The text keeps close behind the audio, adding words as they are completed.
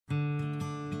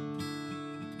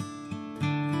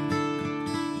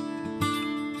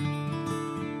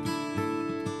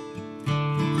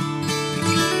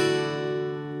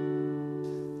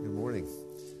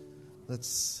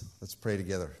Let's pray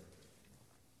together.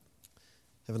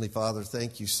 Heavenly Father,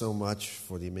 thank you so much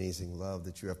for the amazing love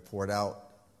that you have poured out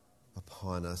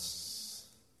upon us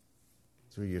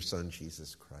through your Son,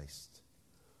 Jesus Christ.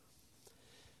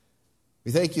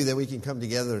 We thank you that we can come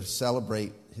together to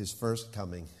celebrate his first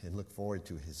coming and look forward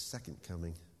to his second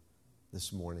coming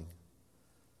this morning.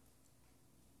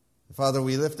 Father,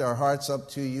 we lift our hearts up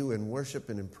to you in worship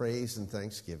and in praise and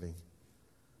thanksgiving.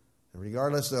 And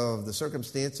regardless of the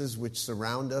circumstances which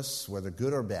surround us, whether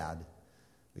good or bad,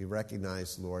 we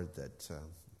recognize, Lord, that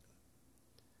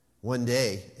one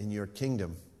day in your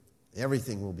kingdom,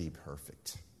 everything will be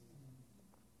perfect.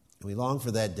 And we long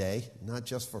for that day, not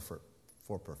just for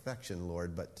perfection,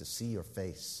 Lord, but to see your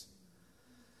face.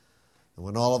 And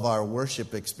when all of our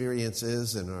worship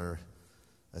experiences and our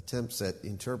attempts at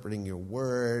interpreting your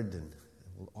word and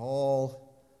will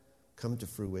all come to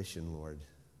fruition, Lord,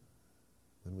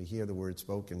 when we hear the word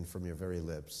spoken from your very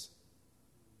lips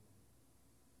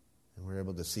and we're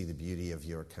able to see the beauty of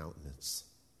your countenance.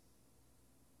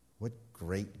 What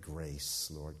great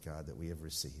grace, Lord God, that we have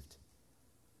received.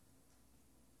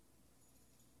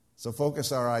 So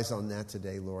focus our eyes on that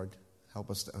today, Lord. Help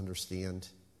us to understand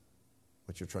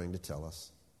what you're trying to tell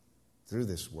us through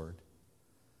this word.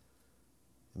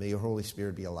 May your Holy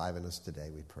Spirit be alive in us today,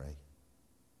 we pray.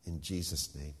 In Jesus'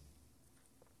 name,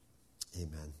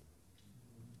 amen.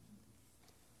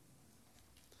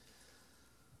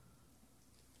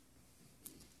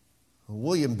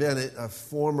 William Bennett, a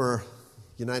former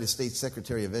United States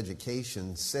Secretary of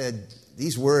Education, said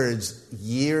these words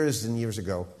years and years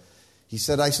ago. He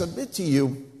said, "I submit to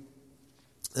you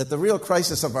that the real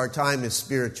crisis of our time is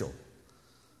spiritual.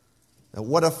 That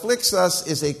what afflicts us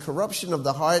is a corruption of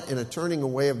the heart and a turning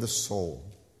away of the soul."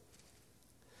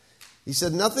 He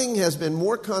said, "Nothing has been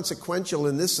more consequential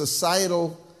in this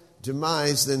societal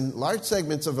demise than large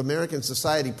segments of American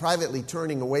society privately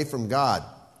turning away from God.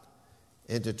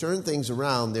 And to turn things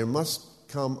around, there must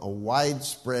come a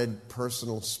widespread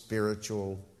personal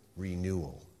spiritual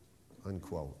renewal."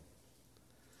 Unquote.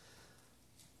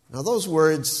 Now, those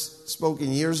words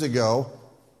spoken years ago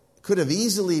could have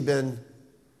easily been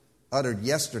uttered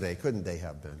yesterday, couldn't they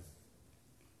have been?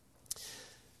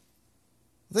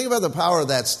 Think about the power of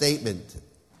that statement,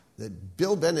 that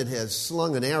Bill Bennett has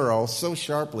slung an arrow so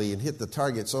sharply and hit the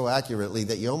target so accurately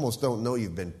that you almost don't know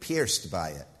you've been pierced by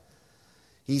it.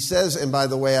 He says, and by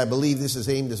the way, I believe this is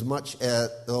aimed as much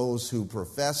at those who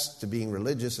profess to being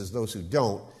religious as those who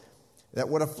don't, that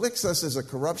what afflicts us is a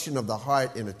corruption of the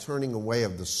heart and a turning away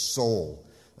of the soul.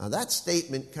 Now, that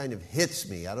statement kind of hits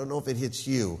me. I don't know if it hits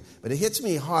you, but it hits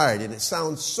me hard, and it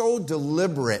sounds so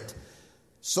deliberate,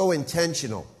 so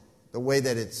intentional, the way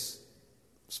that it's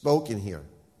spoken here.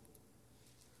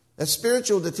 A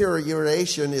spiritual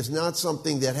deterioration is not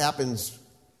something that happens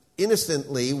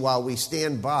innocently while we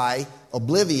stand by,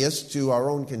 oblivious to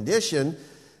our own condition.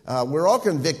 We're all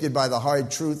convicted by the hard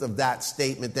truth of that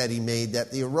statement that he made,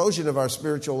 that the erosion of our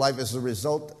spiritual life is the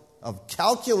result of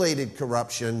calculated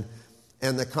corruption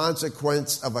and the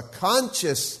consequence of a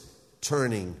conscious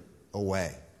turning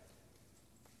away.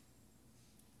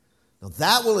 Now,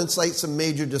 that will incite some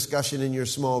major discussion in your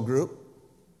small group,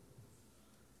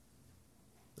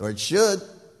 or it should.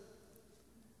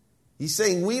 He's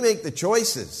saying we make the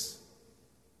choices,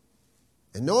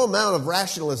 and no amount of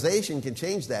rationalization can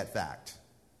change that fact.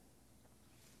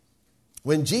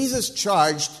 When Jesus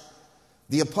charged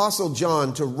the Apostle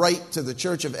John to write to the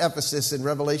church of Ephesus in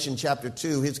Revelation chapter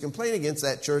 2, his complaint against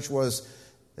that church was,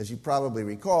 as you probably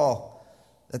recall,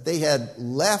 that they had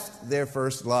left their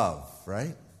first love,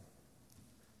 right?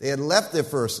 They had left their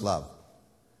first love.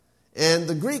 And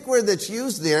the Greek word that's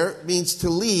used there means to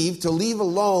leave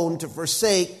alone, to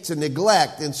forsake, to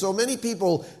neglect. And so many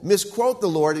people misquote the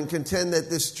Lord and contend that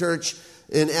this church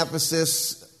in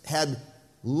Ephesus had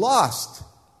lost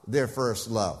their first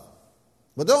love.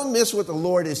 But don't miss what the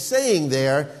Lord is saying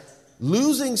there.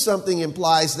 Losing something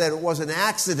implies that it was an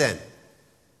accident.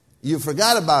 You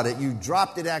forgot about it. You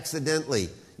dropped it accidentally.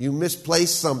 You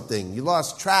misplaced something. You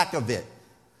lost track of it.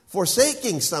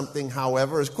 Forsaking something,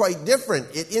 however, is quite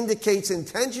different. It indicates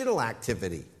intentional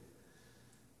activity.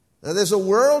 Now, there's a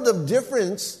world of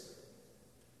difference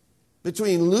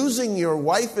between losing your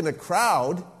wife in a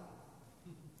crowd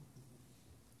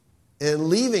and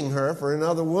leaving her for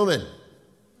another woman,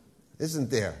 isn't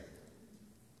there?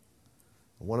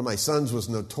 One of my sons was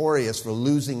notorious for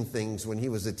losing things when he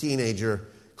was a teenager: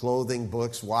 clothing,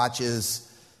 books, watches.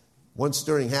 Once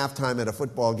during halftime at a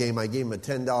football game, I gave him a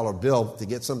 $10 bill to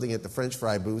get something at the French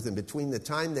fry booth, and between the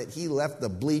time that he left the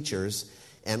bleachers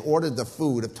and ordered the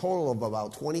food, a total of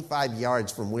about 25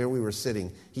 yards from where we were sitting,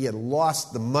 he had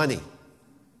lost the money.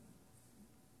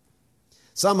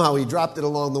 Somehow he dropped it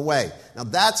along the way. Now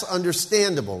that's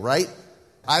understandable, right?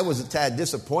 I was a tad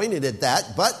disappointed at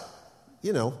that, but,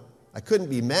 I couldn't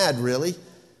be mad really.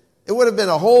 It would have been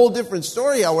a whole different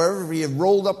story, however, if he had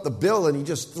rolled up the bill and he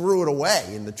just threw it away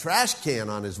in the trash can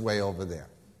on his way over there.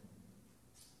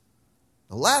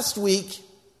 Now, last week,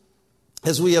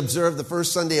 as we observed the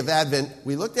first Sunday of Advent,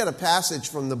 we looked at a passage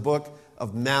from the book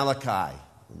of Malachi,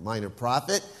 the minor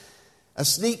prophet, a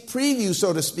sneak preview,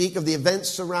 so to speak, of the events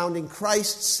surrounding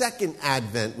Christ's second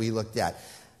advent we looked at.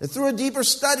 And through a deeper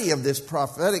study of this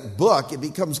prophetic book, it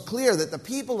becomes clear that the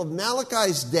people of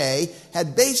Malachi's day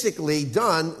had basically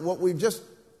done what we've just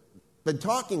been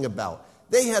talking about.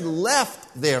 They had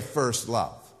left their first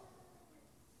love.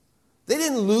 They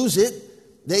didn't lose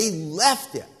it, they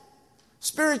left it.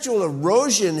 Spiritual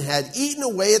erosion had eaten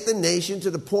away at the nation to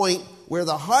the point where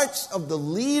the hearts of the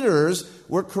leaders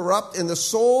were corrupt and the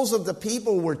souls of the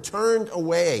people were turned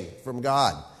away from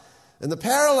God. And the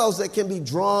parallels that can be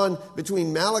drawn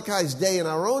between Malachi's day and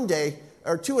our own day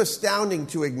are too astounding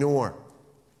to ignore.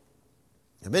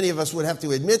 And many of us would have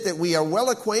to admit that we are well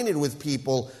acquainted with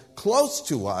people close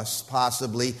to us,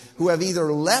 possibly, who have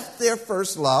either left their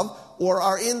first love or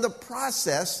are in the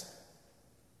process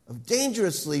of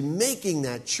dangerously making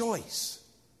that choice.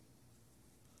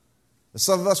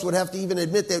 Some of us would have to even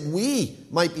admit that we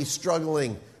might be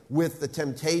struggling with the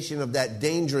temptation of that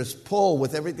dangerous pull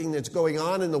with everything that's going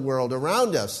on in the world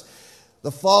around us.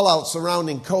 The fallout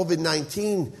surrounding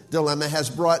COVID-19 dilemma has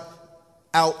brought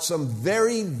out some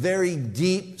very, very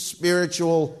deep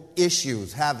spiritual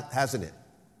issues, hasn't it?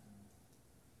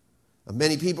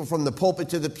 Many people from the pulpit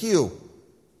to the pew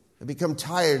have become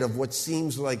tired of what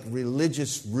seems like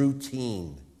religious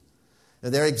routine.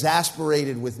 And they're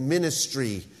exasperated with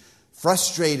ministry,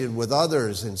 frustrated with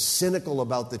others, and cynical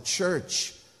about the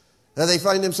church. Now they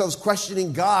find themselves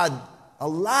questioning God a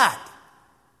lot.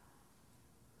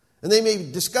 And they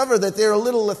may discover that they're a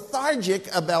little lethargic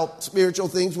about spiritual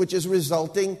things, which is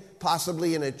resulting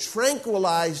possibly in a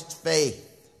tranquilized faith.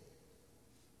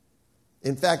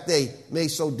 In fact, they may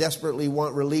so desperately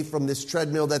want relief from this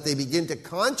treadmill that they begin to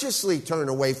consciously turn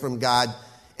away from God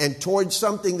and towards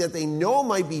something that they know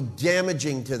might be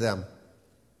damaging to them.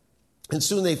 And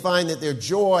soon they find that their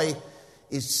joy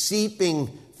is seeping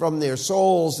from their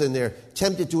souls, and they're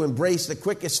tempted to embrace the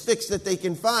quickest fix that they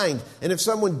can find. And if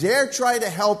someone dare try to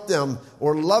help them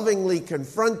or lovingly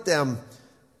confront them,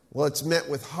 well, it's met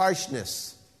with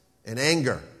harshness and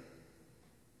anger.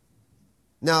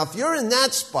 Now, if you're in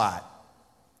that spot,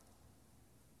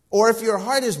 or if your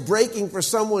heart is breaking for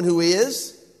someone who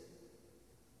is,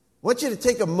 I want you to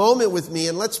take a moment with me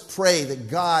and let's pray that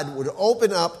God would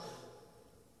open up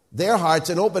their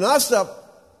hearts and open us up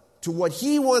to what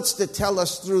He wants to tell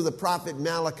us through the prophet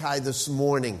Malachi this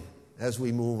morning as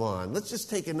we move on. Let's just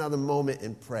take another moment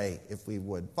and pray, if we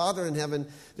would. Father in heaven,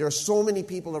 there are so many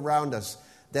people around us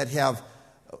that have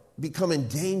become in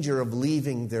danger of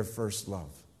leaving their first love.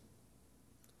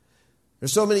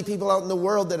 There's so many people out in the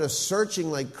world that are searching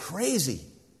like crazy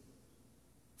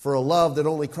for a love that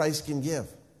only Christ can give.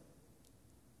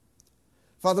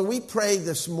 Father, we pray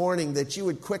this morning that You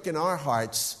would quicken our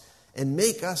hearts and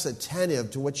make us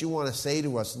attentive to what You want to say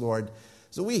to us, Lord,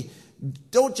 so we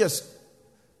don't just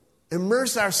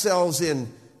immerse ourselves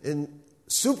in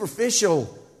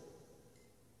superficial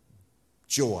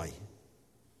joy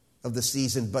of the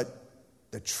season, but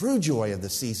the true joy of the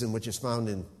season, which is found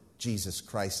in Jesus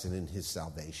Christ and in His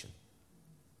salvation.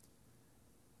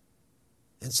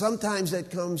 And sometimes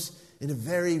that comes in a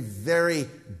very, very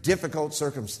difficult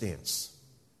circumstance.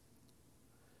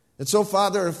 And so,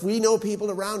 Father, if we know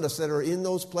people around us that are in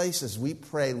those places, we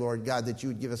pray, Lord God, that You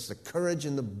would give us the courage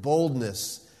and the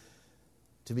boldness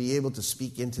to be able to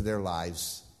speak into their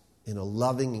lives in a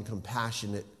loving and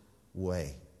compassionate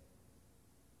way.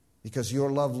 Because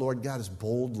Your love, Lord God, is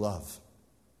bold love.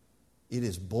 It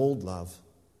is bold love.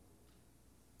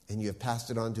 And You have passed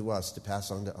it on to us to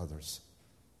pass on to others.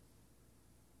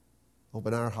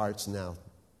 Open our hearts now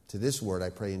to this word, I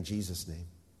pray in Jesus' name.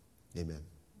 Amen.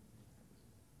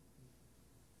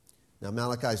 Now,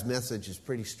 Malachi's message is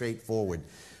pretty straightforward.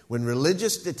 When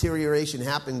religious deterioration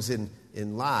happens in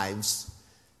lives,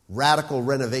 radical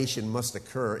renovation must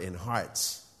occur in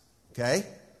hearts. Okay?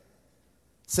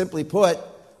 Simply put,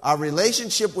 our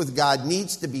relationship with God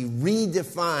needs to be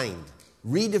redefined.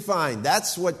 Redefined.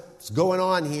 That's what's going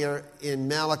on here in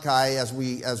Malachi as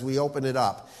we open it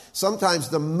up. Sometimes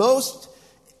the most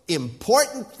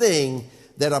important thing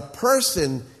that a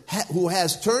person who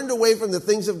has turned away from the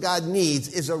things of God needs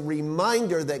is a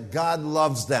reminder that God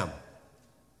loves them.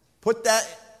 Put that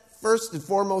first and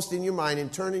foremost in your mind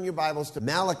and turn in your Bibles to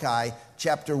Malachi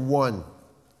chapter 1.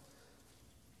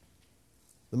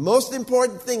 The most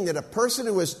important thing that a person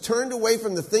who has turned away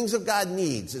from the things of God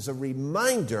needs is a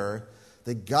reminder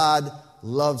that God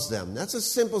loves them. That's a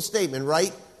simple statement,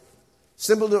 right?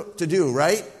 Simple to do,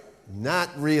 right? Not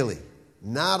really.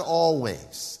 Not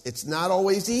always. It's not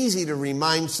always easy to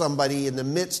remind somebody in the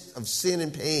midst of sin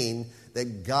and pain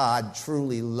that God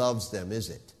truly loves them, is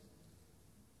it?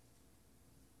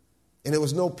 And it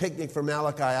was no picnic for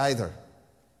Malachi either.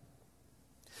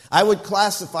 I would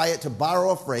classify it, to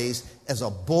borrow a phrase, as a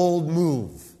bold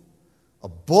move. A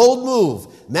bold move.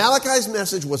 Malachi's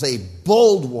message was a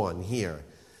bold one here.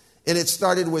 And it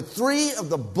started with three of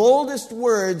the boldest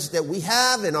words that we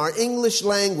have in our English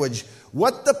language.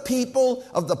 What the people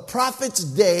of the prophet's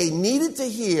day needed to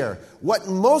hear, what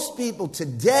most people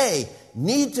today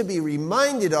need to be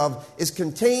reminded of, is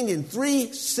contained in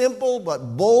three simple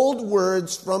but bold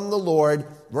words from the Lord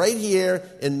right here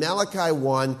in Malachi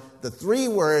 1. The three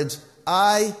words,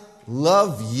 I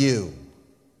love you.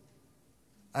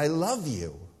 I love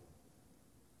you.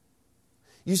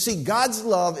 You see, God's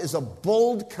love is a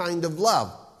bold kind of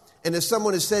love. And as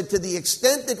someone has said, to the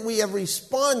extent that we have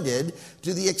responded,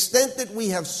 to the extent that we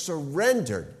have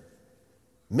surrendered,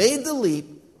 made the leap,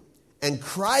 and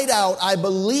cried out, I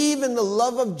believe in the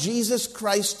love of Jesus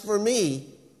Christ for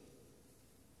me,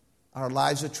 our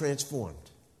lives are transformed.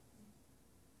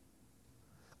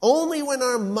 Only when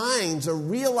our minds are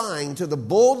realigned to the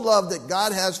bold love that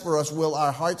God has for us will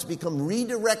our hearts become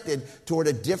redirected toward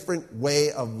a different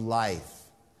way of life,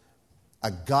 a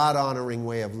God-honoring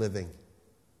way of living.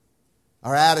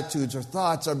 Our attitudes, our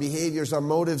thoughts, our behaviors, our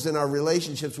motives, and our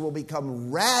relationships will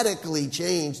become radically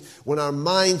changed when our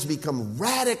minds become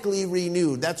radically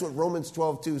renewed. That's what Romans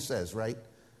 12:2 says, right?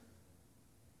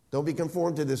 Don't be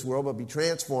conformed to this world, but be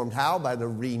transformed. How? By the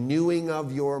renewing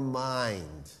of your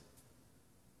mind.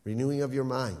 Renewing of your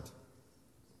mind.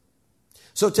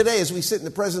 So today, as we sit in the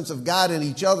presence of God and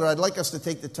each other, I'd like us to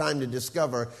take the time to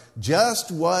discover just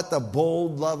what the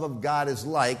bold love of God is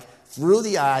like through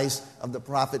the eyes of the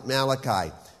prophet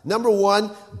Malachi. Number one,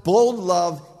 bold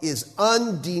love is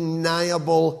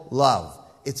undeniable love.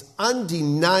 It's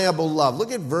undeniable love.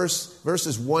 Look at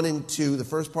verses 1 and 2, the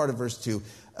first part of verse 2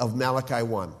 of Malachi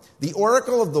 1. The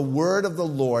oracle of the word of the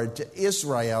Lord to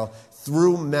Israel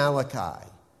through Malachi.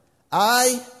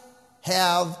 I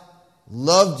have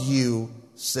loved you,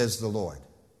 says the Lord.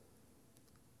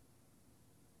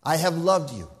 I have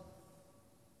loved you.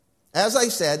 As I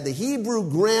said, the Hebrew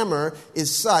grammar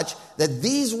is such that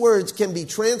these words can be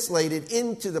translated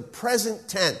into the present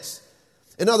tense.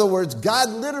 In other words, God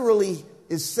literally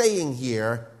is saying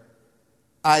here,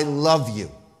 I love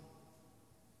you.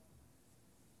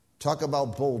 Talk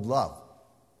about bold love.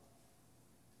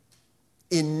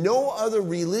 In no other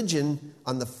religion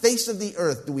on the face of the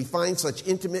earth do we find such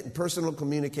intimate and personal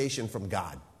communication from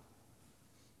God.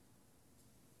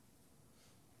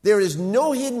 There is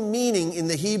no hidden meaning in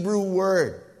the Hebrew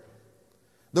word.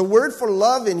 The word for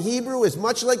love in Hebrew is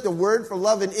much like the word for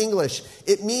love in English.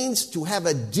 It means to have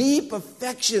a deep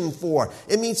affection for.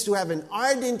 It means to have an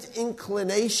ardent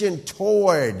inclination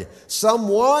toward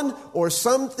someone or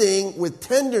something with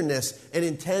tenderness and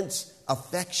intense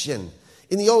affection.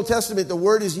 In the Old Testament, the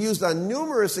word is used on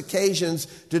numerous occasions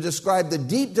to describe the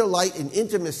deep delight and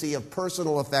intimacy of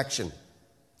personal affection.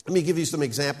 Let me give you some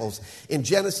examples. In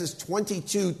Genesis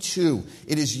 22:2,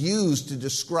 it is used to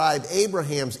describe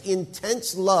Abraham's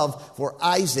intense love for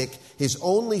Isaac, his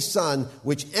only son,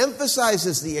 which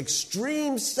emphasizes the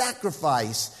extreme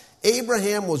sacrifice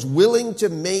Abraham was willing to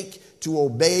make to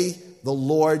obey the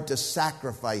Lord to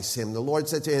sacrifice him. The Lord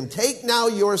said to him, take now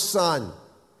your son,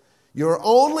 your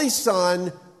only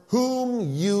son,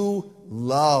 whom you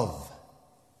love.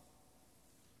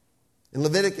 In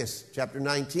Leviticus chapter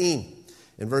 19,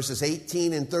 in verses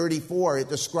 18 and 34, it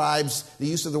describes, the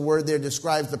use of the word there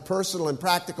describes the personal and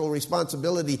practical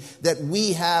responsibility that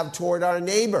we have toward our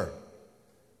neighbor.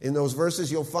 In those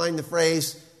verses, you'll find the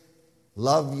phrase,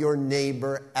 love your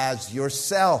neighbor as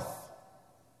yourself.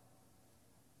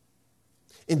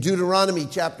 In Deuteronomy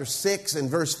chapter 6 and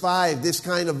verse 5, this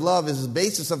kind of love is the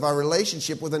basis of our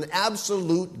relationship with an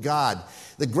absolute God.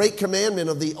 The great commandment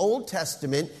of the Old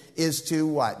Testament is to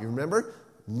what? You remember?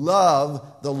 Love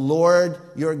the Lord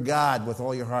your God with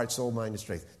all your heart, soul, mind, and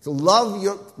strength. To love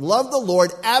the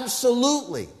Lord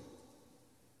absolutely.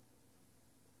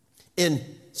 In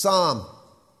Psalm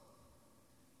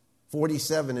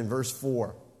 47 and verse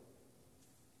 4,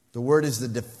 the word is the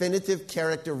definitive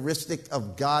characteristic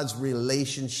of God's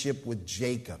relationship with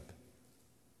Jacob,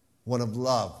 one of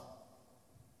love.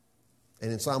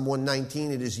 And in Psalm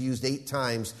 119, it is used 8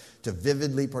 times to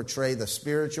vividly portray the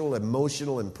spiritual,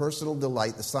 emotional, and personal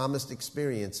delight the psalmist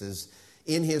experiences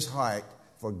in his heart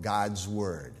for God's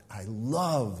word. I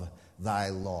love thy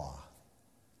law.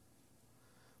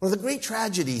 One of the great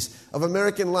tragedies of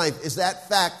American life is that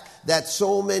fact that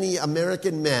so many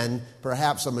American men,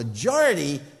 perhaps a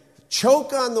majority,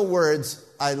 choke on the words,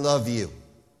 I love you.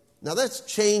 Now that's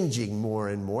changing more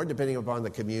and more depending upon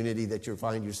the community that you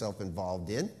find yourself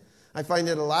involved in. I find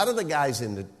that a lot of the guys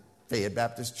in the Fayette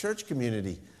Baptist Church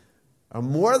community are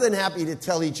more than happy to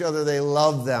tell each other they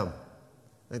love them.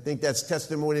 I think that's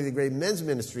testimony of the great men's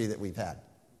ministry that we've had.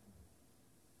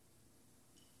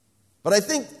 But I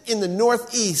think in the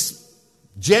Northeast,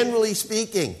 generally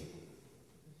speaking,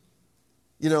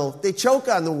 they choke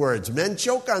on the words. Men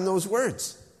choke on those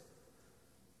words.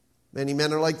 Many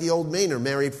men are like the old Mainer,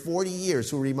 married 40 years,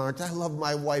 who remarked, I love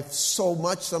my wife so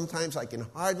much, sometimes I can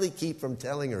hardly keep from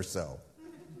telling her so.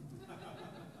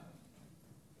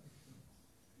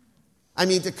 I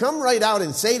mean, to come right out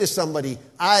and say to somebody,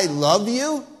 I love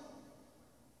you,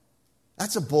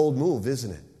 that's a bold move,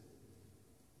 isn't it?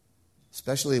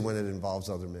 Especially when it involves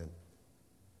other men.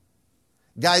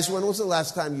 Guys, when was the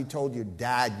last time you told your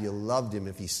dad you loved him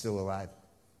if he's still alive?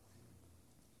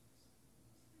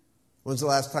 When's the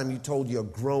last time you told your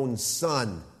grown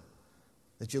son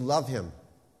that you love him?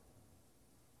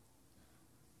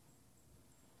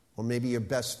 Or maybe your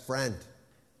best friend.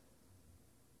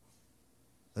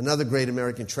 Another great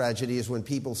American tragedy is when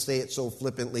people say it so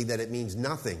flippantly that it means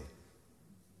nothing.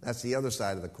 That's the other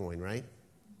side of the coin, right?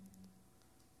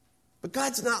 But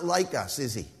God's not like us,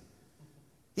 is he?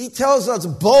 He tells us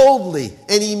boldly,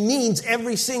 and he means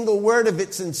every single word of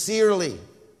it sincerely.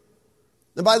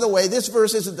 And by the way, this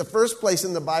verse isn't the first place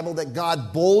in the Bible that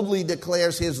God boldly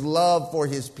declares his love for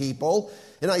his people.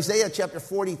 In Isaiah chapter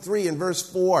 43 and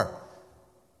verse 4,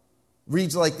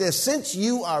 reads like this, since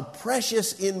you are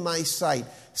precious in my sight,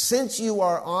 since you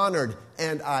are honored,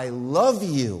 and I love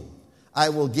you, I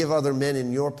will give other men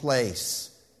in your place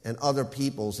and other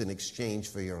peoples in exchange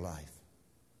for your life.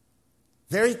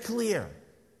 Very clear.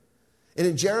 And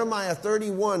in Jeremiah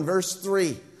 31, verse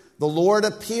 3, the Lord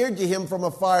appeared to him from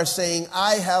afar, saying,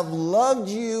 I have loved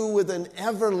you with an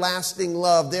everlasting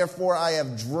love. Therefore, I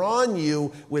have drawn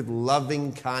you with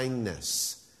loving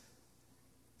kindness.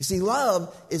 You see,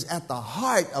 love is at the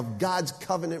heart of God's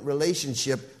covenant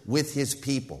relationship with his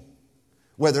people.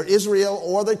 Whether Israel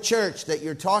or the church that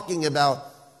you're talking about.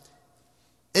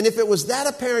 And if it was that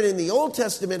apparent in the Old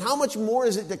Testament, how much more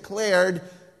is it declared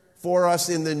for us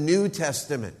in the New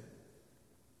Testament?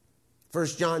 1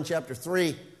 John chapter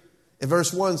 3 and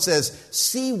verse 1 says,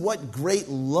 see what great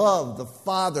love the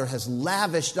Father has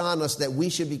lavished on us that we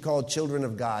should be called children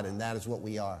of God, and that is what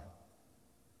we are.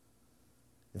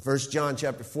 In 1 John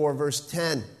chapter 4, verse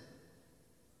 10,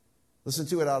 listen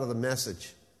to it out of the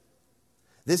Message.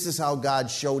 This is how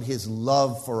God showed his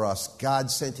love for us.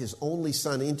 God sent his only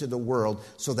Son into the world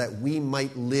so that we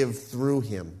might live through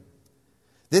him.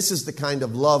 This is the kind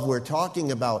of love we're talking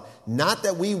about. Not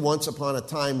that we once upon a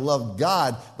time loved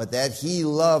God, but that he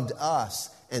loved us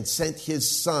and sent his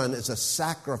Son as a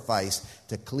sacrifice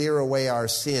to clear away our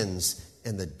sins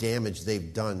and the damage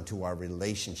they've done to our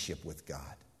relationship with God.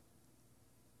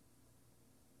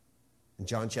 In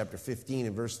John chapter 15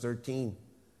 and verse 13,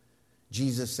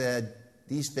 Jesus said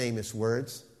these famous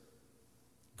words,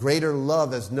 greater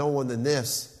love has no one than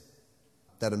this,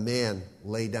 that a man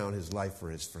lay down his life for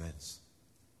his friends.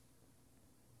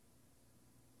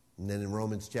 And then in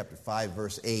Romans chapter 5,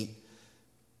 verse 8,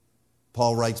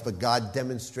 Paul writes, but God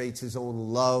demonstrates his own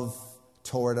love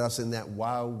toward us in that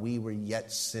while we were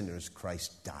yet sinners,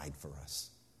 Christ died for us.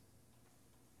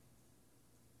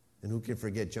 And who can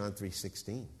forget John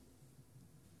 3:16?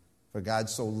 For God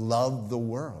so loved the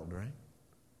world, right?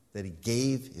 That he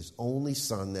gave his only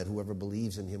Son, that whoever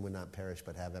believes in him would not perish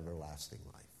but have everlasting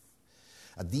life.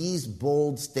 These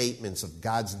bold statements of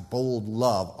God's bold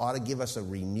love ought to give us a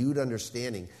renewed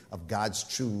understanding of God's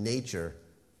true nature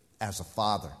as a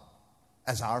father,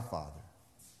 as our Father.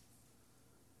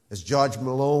 As George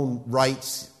Malone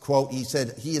writes, quote, he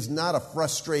said, he is not a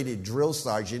frustrated drill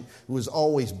sergeant who is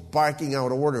always barking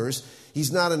out orders.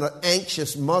 He's not an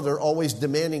anxious mother always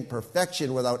demanding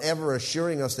perfection without ever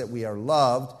assuring us that we are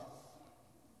loved.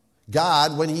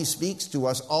 God, when he speaks to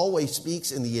us, always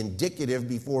speaks in the indicative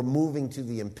before moving to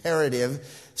the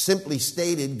imperative. Simply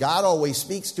stated, God always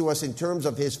speaks to us in terms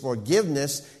of his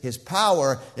forgiveness, his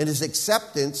power, and his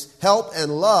acceptance, help,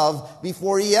 and love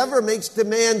before he ever makes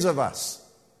demands of us.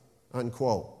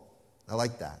 Unquote. I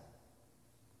like that.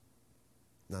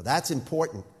 Now that's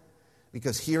important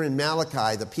because here in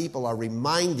Malachi, the people are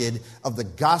reminded of the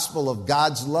gospel of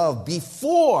God's love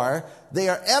before they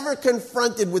are ever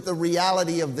confronted with the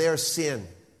reality of their sin.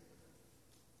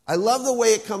 I love the way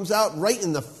it comes out right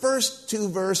in the first two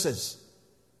verses.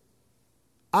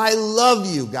 I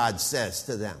love you, God says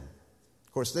to them.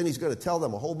 Of course, then he's going to tell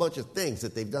them a whole bunch of things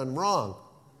that they've done wrong.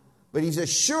 But he's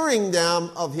assuring them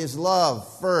of his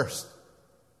love first.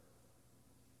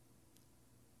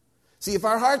 See, if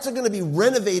our hearts are going to be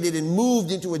renovated and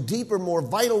moved into a deeper, more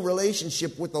vital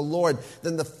relationship with the Lord,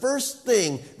 then the first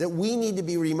thing that we need to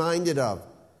be reminded of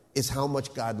is how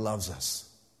much God loves us.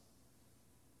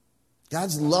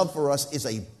 God's love for us is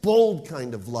a bold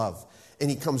kind of love. And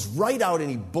he comes right out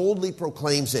and he boldly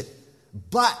proclaims it.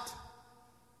 But,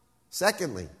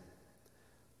 secondly,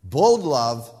 bold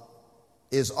love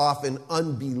is often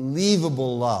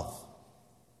unbelievable love.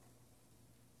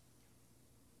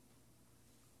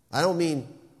 I don't mean,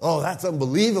 oh, that's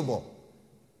unbelievable.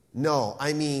 No,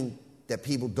 I mean that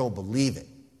people don't believe it.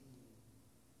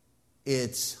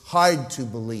 It's hard to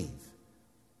believe.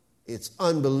 It's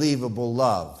unbelievable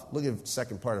love. Look at the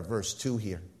second part of verse 2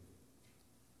 here.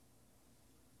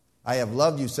 I have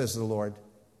loved you, says the Lord,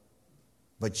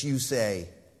 but you say,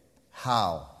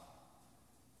 how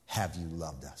have you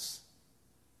loved us?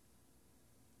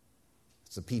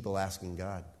 It's the people asking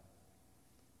God.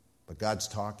 But God's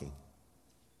talking.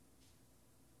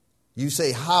 You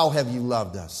say, how have you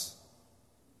loved us?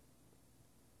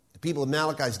 The people of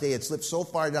Malachi's day had slipped so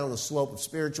far down the slope of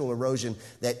spiritual erosion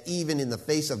that even in the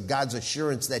face of God's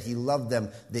assurance that he loved them,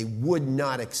 they would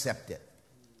not accept it.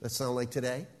 Does that sound like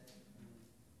today?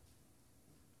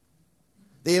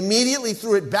 They immediately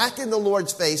threw it back in the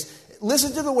Lord's face.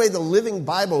 Listen to the way the Living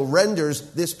Bible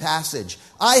renders this passage.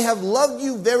 I have loved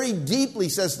you very deeply,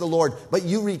 says the Lord. But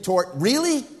you retort,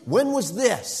 really? When was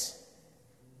this?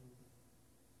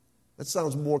 That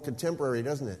sounds more contemporary,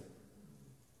 doesn't it?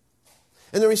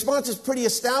 And the response is pretty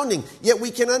astounding, yet we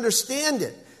can understand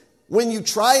it. When you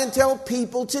try and tell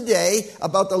people today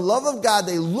about the love of God,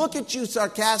 they look at you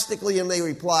sarcastically and they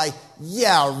reply,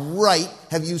 yeah, right.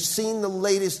 Have you seen the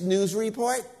latest news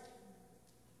report?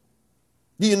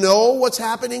 Do you know what's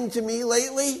happening to me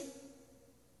lately?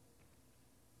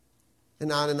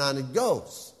 And on it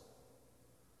goes.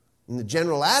 And the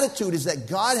general attitude is that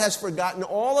God has forgotten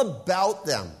all about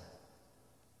them.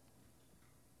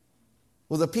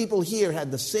 Well, the people here had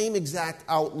the same exact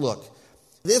outlook.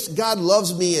 This God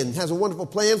loves me and has a wonderful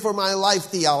plan for my life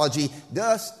theology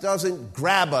just doesn't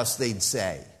grab us, they'd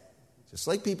say. Just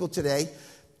like people today,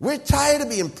 we're tired of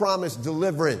being promised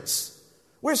deliverance.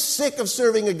 We're sick of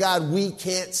serving a God we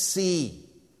can't see.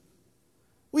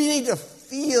 We need to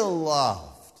feel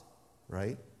loved,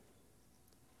 right?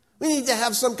 We need to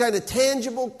have some kind of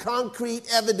tangible, concrete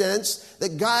evidence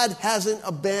that God hasn't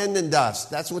abandoned us.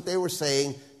 That's what they were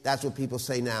saying. That's what people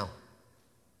say now.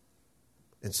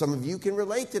 And some of you can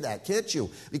relate to that, can't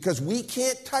you? Because we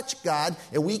can't touch God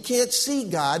and we can't see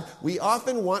God. We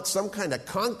often want some kind of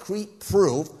concrete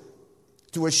proof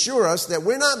to assure us that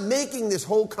we're not making this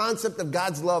whole concept of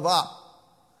God's love up.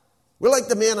 We're like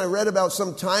the man I read about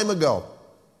some time ago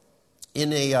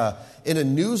in a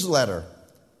newsletter.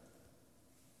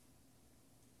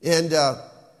 And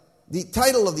the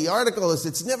title of the article is,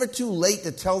 "It's Never Too Late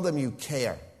to Tell Them You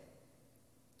Care."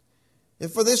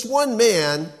 And for this one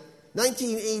man,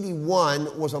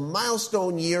 1981 was a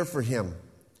milestone year for him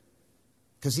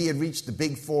because he had reached the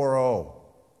big 4-0,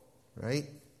 right?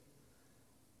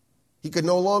 He could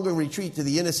no longer retreat to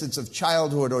the innocence of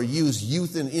childhood or use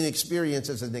youth and inexperience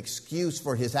as an excuse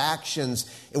for his actions.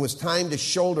 It was time to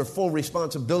shoulder full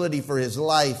responsibility for his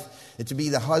life and to be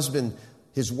the husband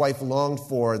his wife longed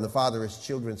for and the father his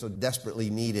children so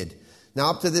desperately needed. Now,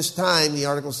 up to this time, the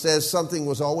article says something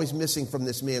was always missing from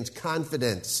this man's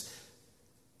confidence.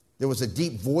 There was a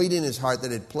deep void in his heart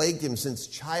that had plagued him since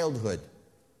childhood.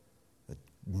 A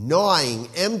gnawing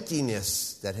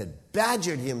emptiness that had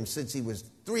badgered him since he was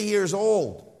 3 years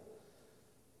old.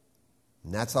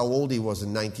 And that's how old he was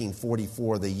in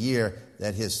 1944, the year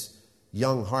that his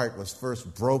young heart was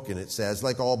first broken, it says.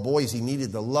 Like all boys, he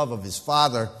needed the love of his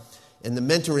father and the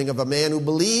mentoring of a man who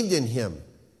believed in him,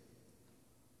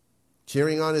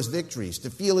 cheering on his victories, to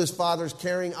feel his father's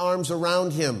caring arms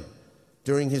around him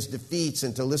during his defeats,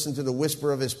 and to listen to the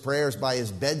whisper of his prayers by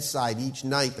his bedside each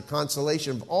night. The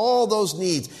consolation of all those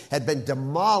needs had been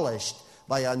demolished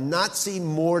by a Nazi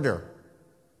mortar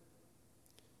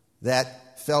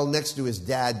that fell next to his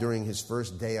dad during his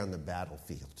first day on the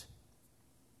battlefield.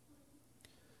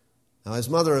 Now, his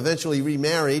mother eventually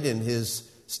remarried, and his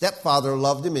stepfather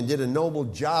loved him and did a noble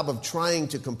job of trying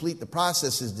to complete the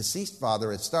process his deceased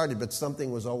father had started, but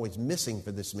something was always missing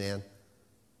for this man.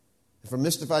 For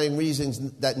mystifying reasons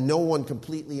that no one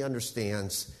completely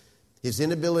understands, his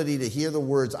inability to hear the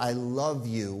words, "I love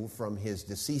you," from his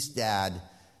deceased dad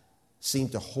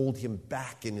seemed to hold him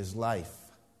back in his life.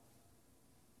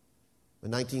 But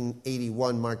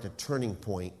 1981 marked a turning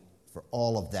point for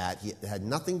all of that. It had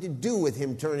nothing to do with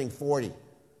him turning 40.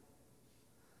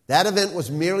 That event was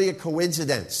merely a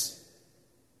coincidence.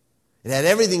 It had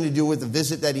everything to do with the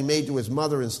visit that he made to his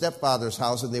mother and stepfather's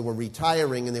house, and they were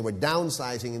retiring, and they were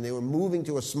downsizing, and they were moving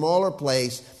to a smaller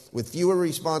place with fewer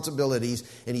responsibilities,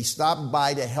 and he stopped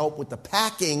by to help with the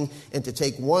packing and to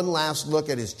take one last look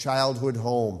at his childhood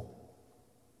home.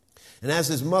 And as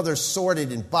his mother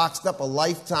sorted and boxed up a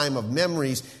lifetime of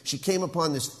memories, she came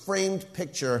upon this framed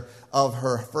picture of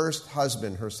her first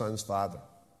husband, her son's father.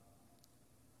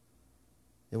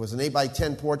 It was an 8 by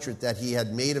 10 portrait that he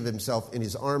had made of himself in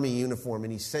his army uniform,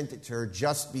 and he sent it to her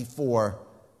just before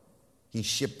he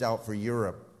shipped out for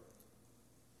Europe.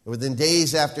 Within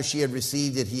days after she had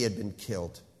received it, he had been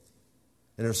killed.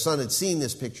 And her son had seen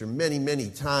this picture many, many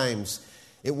times.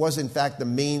 It was, in fact, the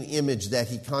main image that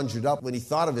he conjured up when he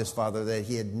thought of his father that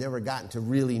he had never gotten to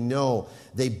really know.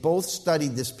 They both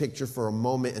studied this picture for a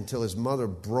moment until his mother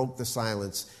broke the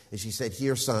silence, and she said,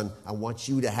 "Here, son, I want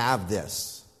you to have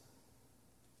this."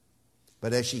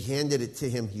 But as she handed it to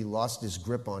him, he lost his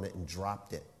grip on it and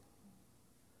dropped it.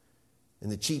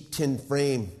 And the cheap tin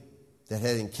frame that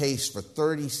had encased for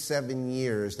 37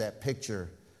 years that picture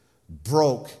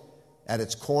broke at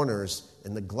its corners,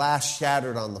 and the glass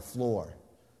shattered on the floor.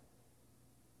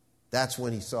 That's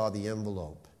when he saw the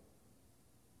envelope.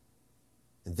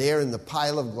 And there in the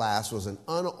pile of glass was an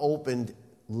unopened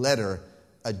letter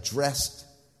addressed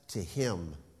to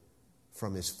him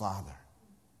from his father.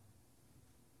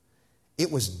 It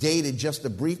was dated just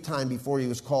a brief time before he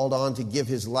was called on to give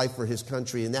his life for his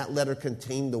country, and that letter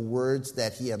contained the words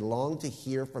that he had longed to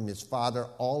hear from his father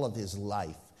all of his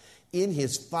life. In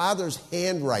his father's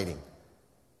handwriting,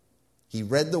 he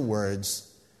read the words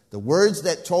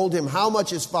that told him how much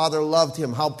his father loved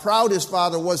him, how proud his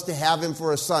father was to have him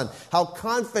for a son, how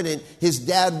confident his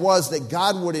dad was that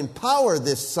God would empower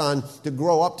this son to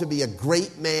grow up to be a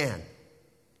great man.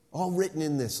 All written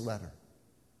in this letter.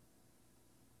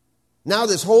 Now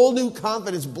this whole new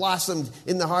confidence blossomed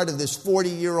in the heart of this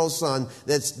 40-year-old son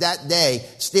that's that day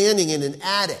standing in an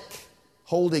attic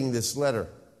holding this letter.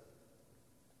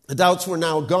 The doubts were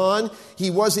now gone. He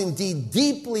was indeed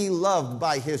deeply loved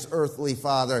by his earthly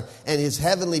father, and his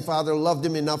heavenly father loved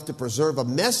him enough to preserve a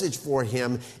message for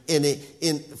him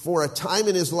for a time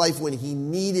in his life when he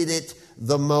needed it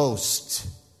the most.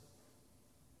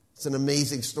 It's an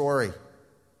amazing story.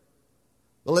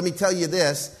 But let me tell you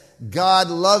this. God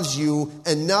loves you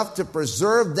enough to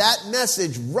preserve that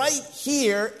message right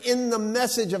here in the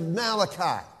message of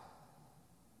Malachi.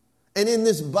 And in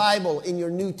this Bible, in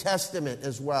your New Testament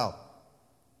as well.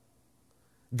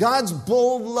 God's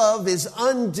bold love is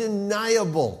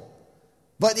undeniable.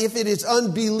 But if it is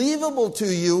unbelievable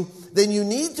to you, then you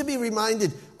need to be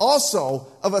reminded also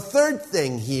of a third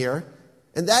thing here.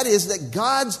 And that is that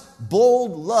God's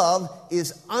bold love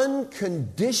is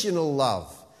unconditional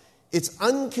love. It's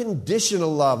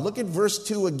unconditional love. Look at verse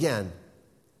 2 again.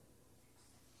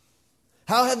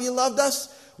 How have you loved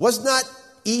us? Was not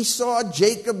Esau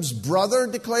Jacob's brother,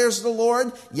 declares the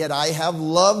Lord? Yet I have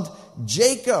loved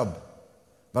Jacob.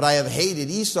 But I have hated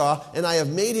Esau, and I have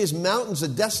made his mountains a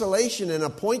desolation and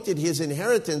appointed his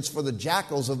inheritance for the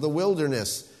jackals of the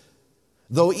wilderness.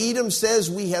 Though Edom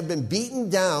says, we have been beaten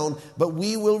down, but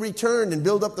we will return and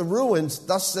build up the ruins,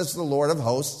 thus says the Lord of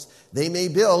hosts. They may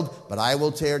build, but I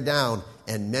will tear down,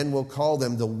 and men will call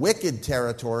them the wicked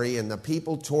territory and the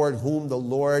people toward whom the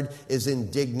Lord is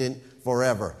indignant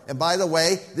forever. And by the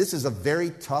way, this is a very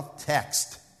tough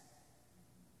text.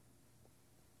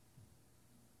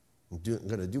 I'm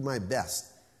going to do my best.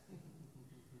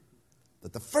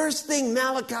 But the first thing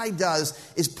Malachi does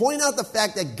is point out the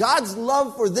fact that God's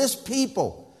love for this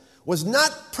people was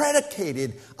not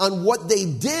predicated on what they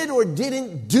did or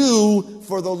didn't do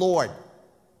for the Lord.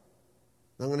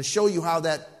 I'm going to show you how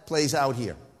that plays out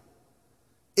here.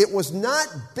 It was not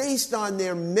based on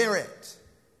their merit.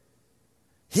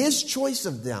 His choice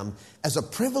of them as a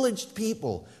privileged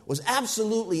people was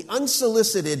absolutely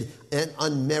unsolicited and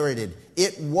unmerited.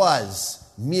 It was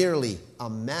merely a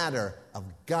matter of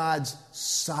God's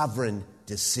sovereign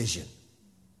decision.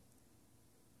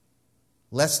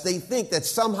 Lest they think that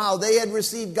somehow they had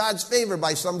received God's favor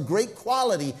by some great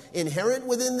quality inherent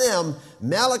within them,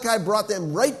 Malachi brought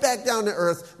them right back down to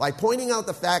earth by pointing out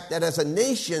the fact that as a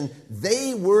nation,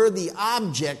 they were the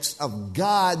objects of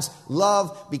God's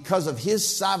love because of his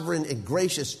sovereign and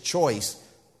gracious choice,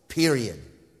 period.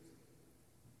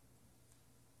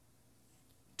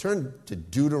 Turn to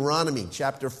Deuteronomy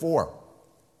chapter 4.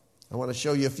 I want to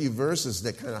show you a few verses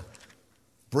that kind of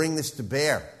bring this to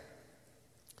bear.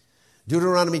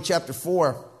 Deuteronomy chapter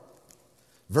 4,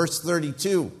 verse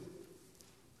 32.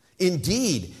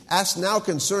 Indeed, ask now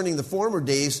concerning the former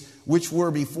days which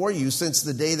were before you, since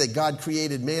the day that God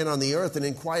created man on the earth, and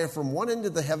inquire from one end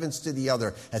of the heavens to the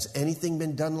other, has anything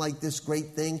been done like this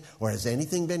great thing, or has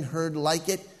anything been heard like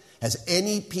it? Has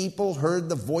any people heard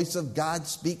the voice of God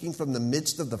speaking from the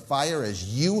midst of the fire as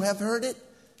you have heard it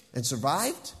and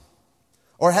survived?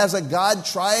 Or has a God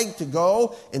tried to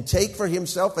go and take for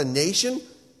himself a nation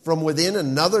from within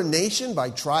another nation by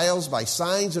trials, by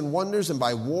signs and wonders, and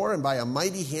by war, and by a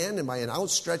mighty hand, and by an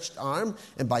outstretched arm,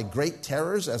 and by great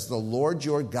terrors, as the Lord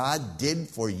your God did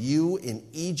for you in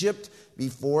Egypt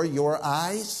before your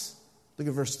eyes? Look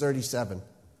at verse 37.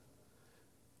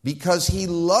 Because he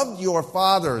loved your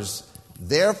fathers,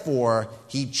 therefore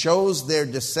he chose their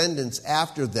descendants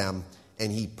after them,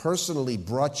 and he personally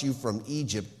brought you from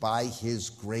Egypt by his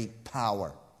great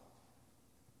power.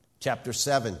 Chapter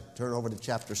 7. Turn over to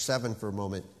chapter 7 for a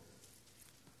moment.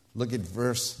 Look at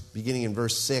beginning in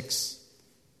verse 6.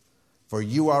 For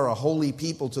you are a holy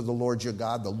people to the Lord your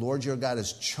God. The Lord your God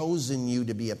has chosen you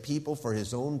to be a people for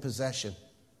his own possession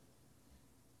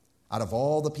out of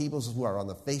all the peoples who are on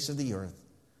the face of the earth.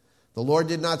 The Lord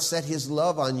did not set his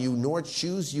love on you, nor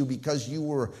choose you because you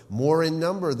were more in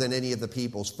number than any of the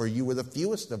peoples, for you were the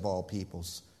fewest of all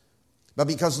peoples, but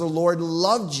because the Lord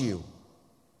loved you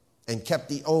and kept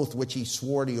the oath which he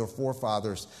swore to your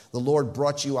forefathers. The Lord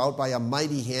brought you out by a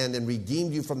mighty hand and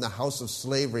redeemed you from the house of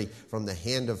slavery, from the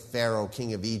hand of Pharaoh,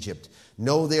 king of Egypt.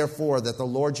 Know therefore that the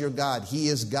Lord your God, he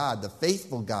is God, the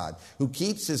faithful God, who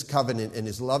keeps his covenant and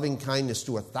his loving kindness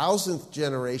to 1,000th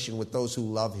generation with those who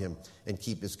love him and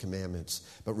keep his commandments,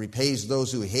 but repays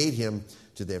those who hate him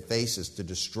to their faces to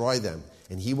destroy them.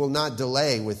 And he will not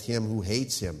delay with him who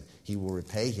hates him. He will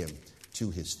repay him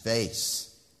to his face.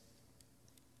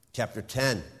 Chapter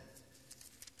 10,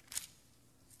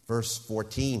 verse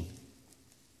 14.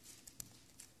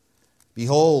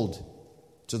 Behold,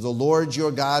 to the Lord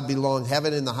your God belong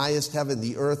heaven and the highest heaven,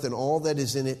 the earth and all that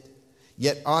is in it.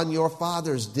 Yet on your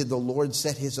fathers did the Lord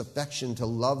set his affection to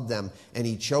love them, and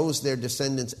he chose their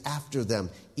descendants after them,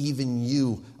 even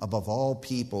you above all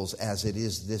peoples, as it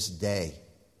is this day.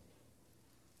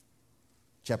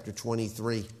 Chapter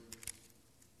 23.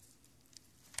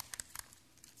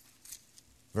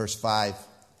 Verse 5.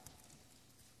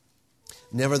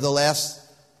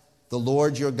 Nevertheless, the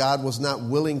Lord your God was not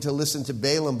willing to listen to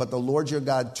Balaam, but the Lord your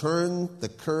God turned the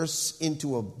curse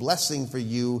into a blessing for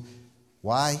you.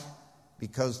 Why?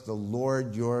 Because the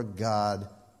Lord your God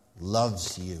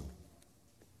loves you.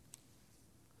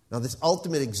 Now, this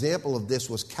ultimate example of this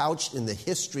was couched in the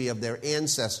history of their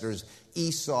ancestors,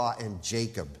 Esau and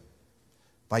Jacob.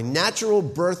 By natural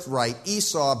birthright,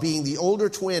 Esau, being the older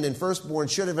twin and firstborn,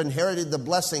 should have inherited the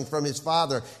blessing from his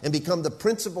father and become the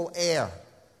principal heir.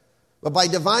 But by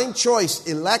divine choice,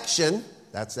 election,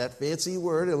 that's that fancy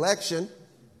word, election,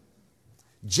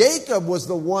 Jacob was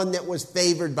the one that was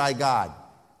favored by God.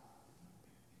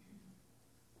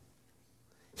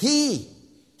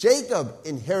 Jacob,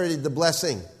 inherited the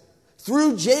blessing.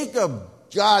 Through Jacob,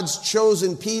 God's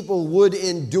chosen people would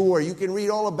endure. You can read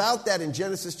all about that in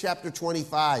Genesis chapter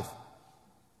 25.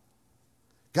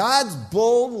 God's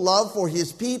bold love for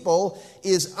his people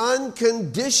is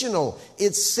unconditional.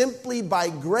 It's simply by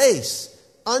grace,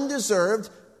 undeserved,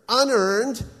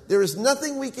 unearned. There is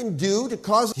nothing we can do to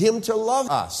cause him to love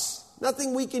us.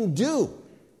 Nothing we can do.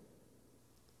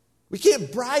 We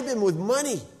can't bribe him with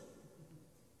money.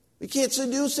 We can't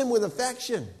seduce him with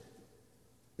affection.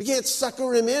 We can't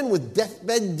sucker him in with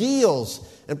deathbed deals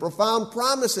and profound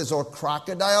promises or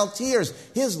crocodile tears.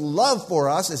 His love for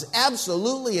us is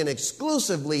absolutely and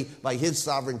exclusively by his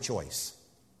sovereign choice.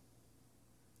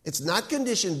 It's not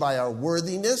conditioned by our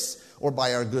worthiness or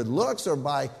by our good looks or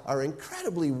by our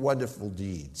incredibly wonderful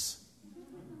deeds.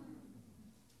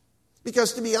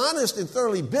 Because to be honest and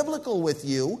thoroughly biblical with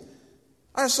you,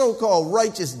 our so-called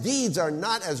righteous deeds are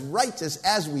not as righteous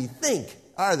as we think,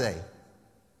 are they?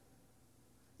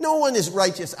 No one is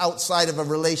righteous outside of a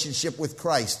relationship with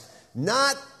Christ.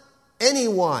 Not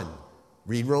anyone.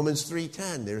 Read Romans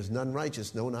 3:10. There is none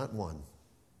righteous, no, not one.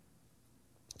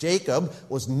 Jacob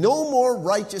was no more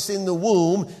righteous in the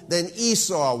womb than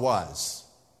Esau was.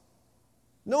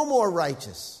 No more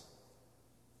righteous.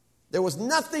 There was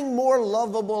nothing more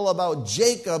lovable about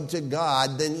Jacob to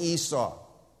God than Esau.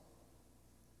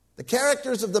 The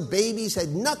characters of the babies had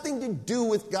nothing to do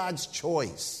with God's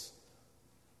choice.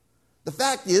 The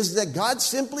fact is that God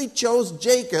simply chose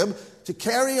Jacob to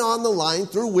carry on the line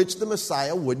through which the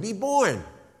Messiah would be born.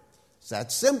 It's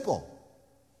that simple.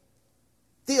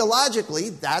 Theologically,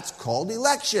 that's called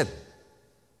election.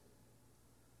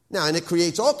 Now, and it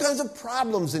creates all kinds of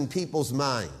problems in people's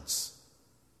minds,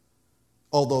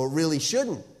 although it really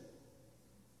shouldn't.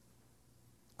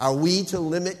 Are we to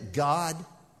limit God?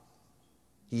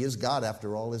 He is God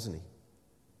after all, isn't he?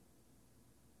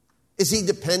 Is he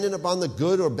dependent upon the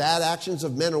good or bad actions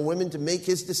of men or women to make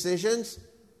his decisions?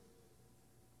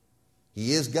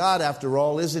 He is God after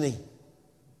all, isn't he?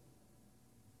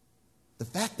 The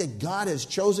fact that God has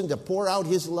chosen to pour out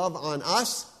his love on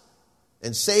us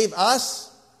and save us,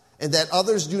 and that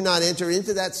others do not enter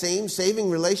into that same saving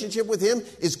relationship with him,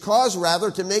 is cause rather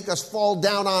to make us fall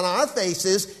down on our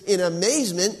faces in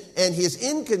amazement and his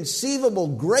inconceivable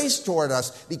grace toward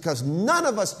us, because none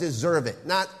of us deserve it.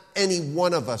 Not any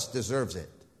one of us deserves it.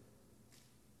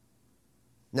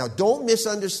 Now, don't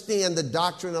misunderstand the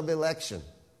doctrine of election.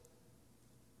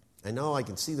 I know I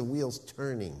can see the wheels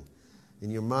turning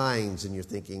in your minds, and you're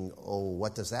thinking, oh,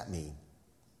 what does that mean?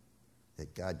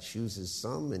 That God chooses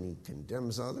some and he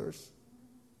condemns others?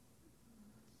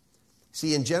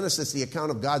 See, in Genesis, the account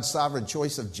of God's sovereign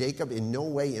choice of Jacob in no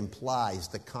way implies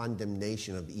the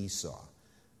condemnation of Esau.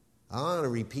 I want to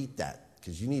repeat that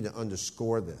because you need to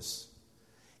underscore this.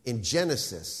 In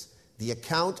Genesis, the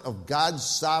account of God's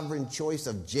sovereign choice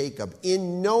of Jacob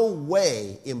in no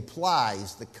way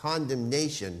implies the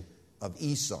condemnation of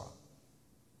Esau.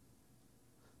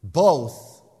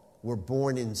 Both were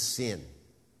born in sin.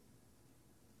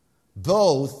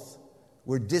 Both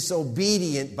were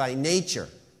disobedient by nature.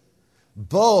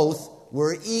 Both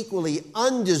were equally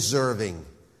undeserving.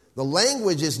 The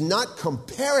language is not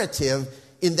comparative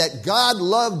in that God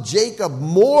loved Jacob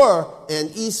more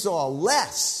and Esau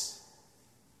less.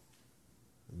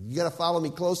 You got to follow me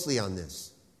closely on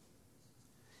this.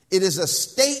 It is a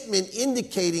statement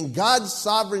indicating God's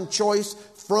sovereign choice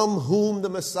from whom the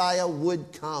Messiah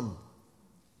would come.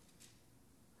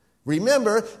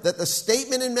 Remember that the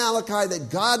statement in Malachi that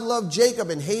God loved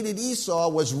Jacob and hated Esau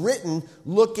was written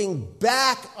looking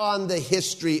back on the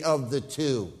history of the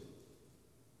two.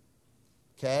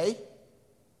 Okay?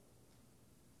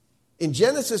 In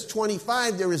Genesis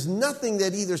 25, there is nothing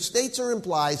that either states or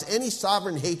implies any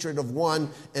sovereign hatred of one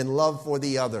and love for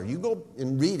the other. You go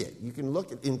and read it. You can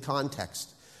look at in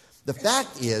context. The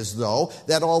fact is, though,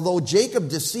 that although Jacob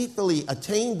deceitfully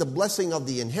attained the blessing of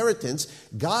the inheritance,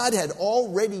 God had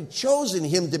already chosen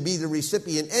him to be the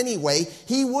recipient anyway.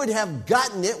 He would have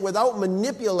gotten it without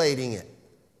manipulating it.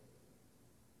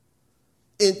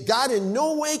 God in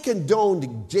no way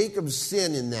condoned Jacob's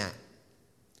sin in that.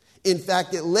 In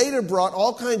fact, it later brought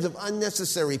all kinds of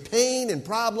unnecessary pain and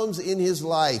problems in his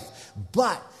life.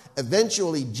 But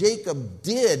eventually, Jacob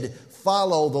did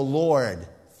follow the Lord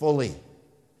fully.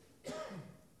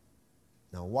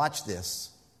 Now watch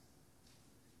this.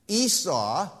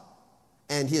 Esau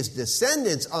and his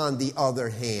descendants, on the other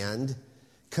hand,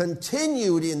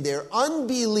 continued in their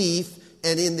unbelief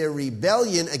and in their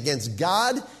rebellion against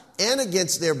God and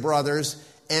against their brothers,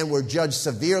 and were judged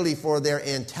severely for their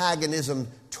antagonism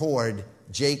toward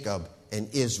Jacob and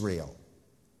Israel.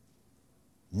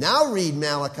 Now read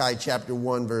Malachi chapter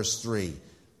 1, verse 3.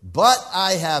 But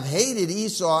I have hated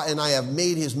Esau, and I have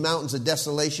made his mountains a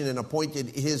desolation, and appointed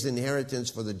his inheritance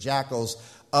for the jackals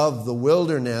of the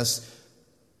wilderness.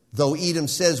 Though Edom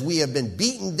says, we have been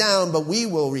beaten down, but we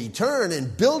will return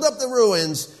and build up the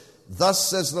ruins. Thus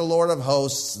says the Lord of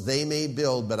hosts, they may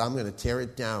build, but I'm going to tear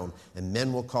it down. And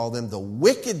men will call them the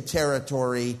wicked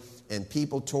territory, and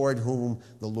people toward whom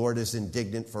the Lord is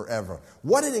indignant forever.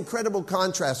 What an incredible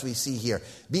contrast we see here.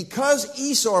 Because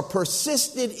Esau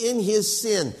persisted in his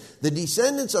sin, the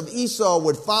descendants of Esau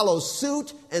would follow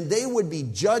suit, and they would be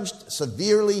judged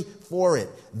severely for it.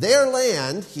 Their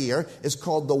land here is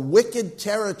called the wicked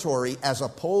territory, as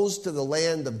opposed to the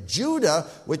land of Judah,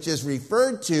 which is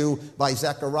referred to by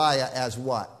Zechariah as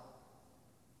what?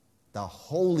 The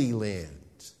Holy Land.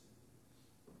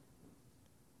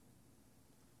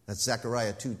 That's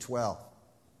Zechariah 2:12.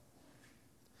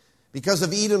 Because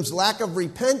of Edom's lack of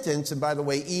repentance, and by the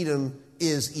way, Edom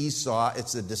is Esau,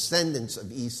 it's the descendants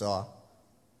of Esau.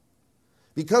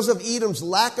 Because of Edom's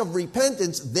lack of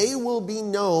repentance, they will be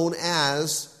known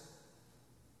as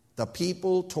the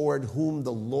people toward whom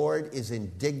the Lord is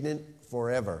indignant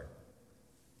forever.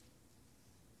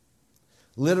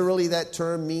 Literally, that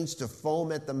term means to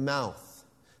foam at the mouth.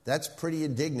 That's pretty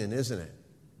indignant, isn't it?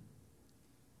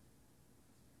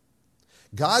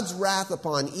 God's wrath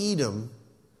upon Edom,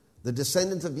 the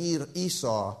descendants of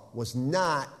Esau, was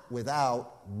not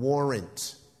without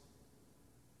warrant.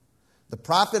 The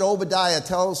prophet Obadiah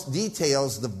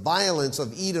details the violence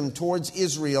of Edom towards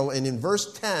Israel, and in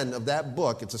verse 10 of that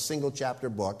book, it's a single chapter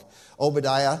book,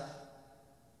 Obadiah,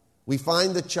 we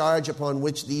find the charge upon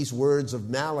which these words of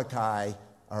Malachi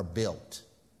are built.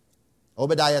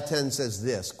 Obadiah 10 says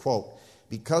this, quote,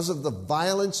 because of the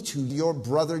violence to your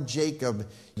brother Jacob,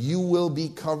 you will be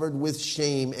covered with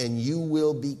shame and you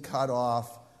will be cut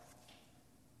off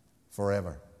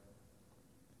forever.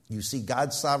 You see,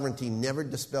 God's sovereignty never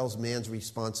dispels man's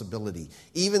responsibility.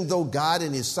 Even though God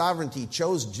in his sovereignty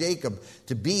chose Jacob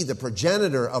to be the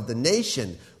progenitor of the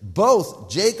nation,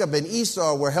 both Jacob and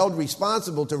Esau were held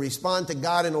responsible to respond to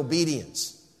God in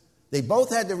obedience. They both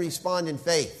had to respond in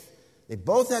faith. They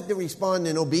both had to respond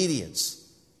in obedience.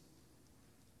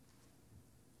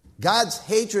 God's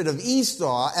hatred of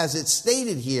Esau, as it's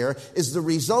stated here, is the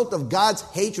result of God's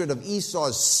hatred of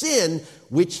Esau's sin,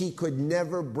 which he could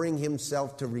never bring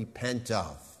himself to repent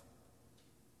of.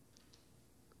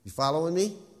 You following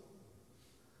me?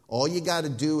 All you got to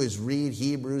do is read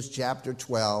Hebrews chapter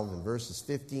 12 and verses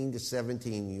 15 to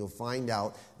 17, and you'll find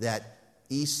out that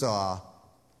Esau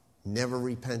never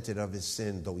repented of his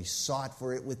sin, though he sought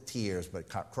for it with tears. But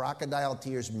crocodile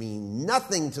tears mean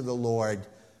nothing to the Lord.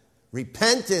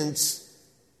 Repentance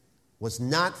was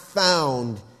not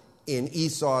found in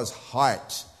Esau's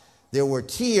heart. There were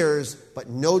tears, but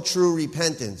no true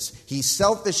repentance. He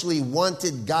selfishly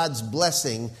wanted God's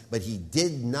blessing, but he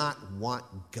did not want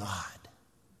God.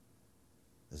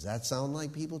 Does that sound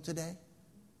like people today?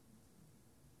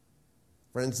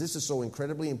 Friends, this is so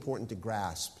incredibly important to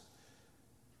grasp,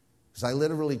 because I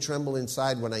literally tremble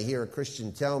inside when I hear a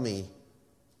Christian tell me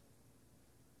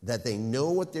that they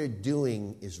know what they're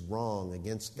doing is wrong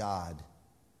against God.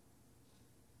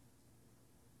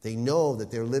 They know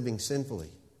that they're living sinfully,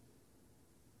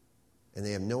 and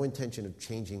they have no intention of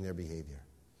changing their behavior.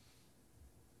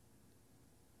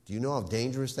 Do you know how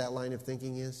dangerous that line of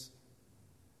thinking is?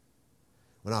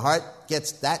 When a heart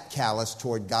gets that callous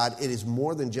toward God, it is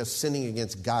more than just sinning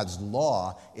against God's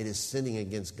law, it is sinning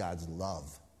against God's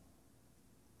love.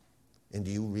 And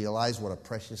do you realize what a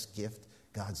precious gift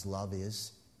God's love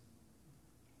is?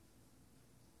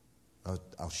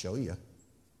 I'll show you.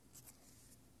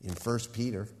 In 1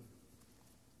 Peter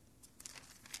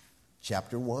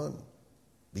chapter 1,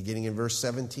 beginning in verse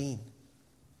 17.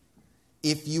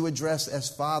 If you address as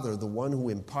Father the one who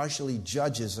impartially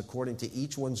judges according to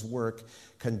each one's work,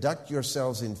 conduct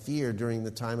yourselves in fear during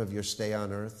the time of your stay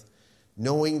on earth,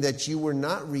 knowing that you were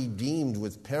not redeemed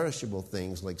with perishable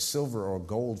things like silver or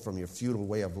gold from your futile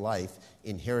way of life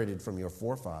inherited from your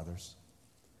forefathers,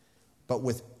 but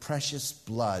with precious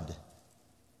blood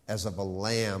as of a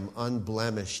lamb,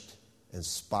 unblemished and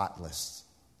spotless,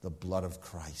 the blood of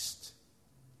Christ.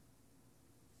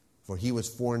 For he was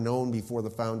foreknown before the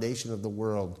foundation of the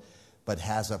world, but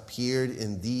has appeared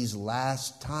in these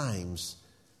last times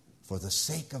for the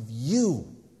sake of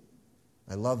you.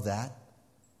 I love that.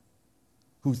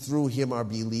 Who through him are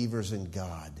believers in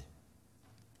God.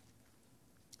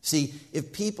 See,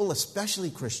 if people,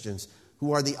 especially Christians,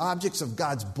 who are the objects of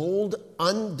God's bold,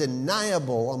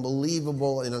 undeniable,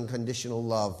 unbelievable, and unconditional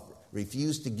love,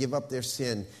 refuse to give up their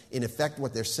sin, in effect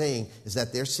what they're saying is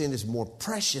that their sin is more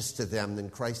precious to them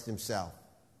than Christ himself.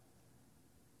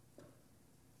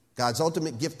 God's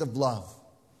ultimate gift of love.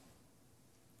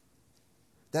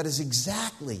 That is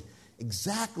exactly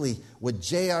what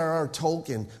J.R.R.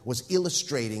 Tolkien was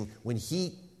illustrating when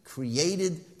he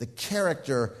created the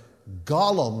character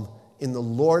Gollum in The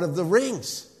Lord of the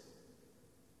Rings.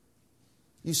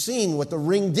 You've seen what the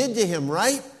ring did to him,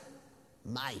 right?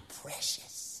 My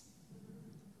precious.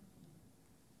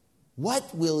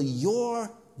 What will your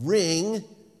ring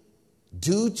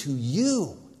do to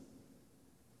you?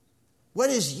 What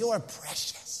is your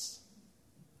precious?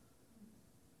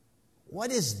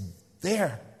 What is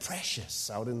their precious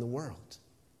out in the world?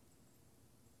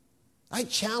 I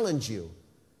challenge you.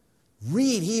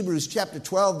 Read Hebrews chapter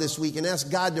 12 this week and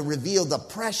ask God to reveal the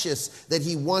precious that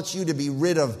he wants you to be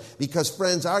rid of. Because,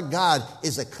 friends, our God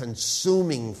is a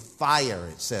consuming fire,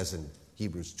 it says in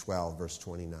Hebrews 12, verse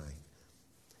 29.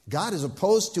 God is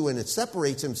opposed to and it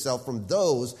separates himself from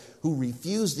those who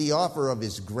refuse the offer of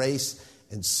his grace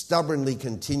and stubbornly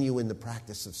continue in the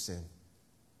practice of sin.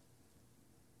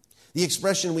 The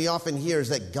expression we often hear is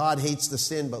that God hates the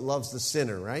sin but loves the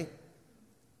sinner, right?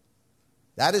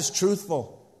 That is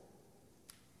truthful.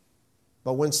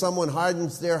 But when someone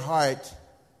hardens their heart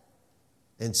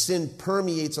and sin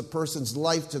permeates a person's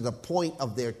life to the point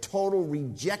of their total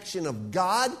rejection of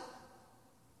God,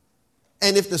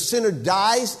 and if the sinner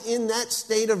dies in that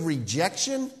state of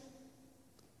rejection,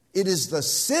 it is the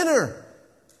sinner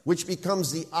which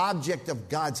becomes the object of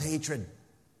God's hatred.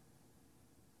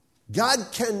 God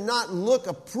cannot look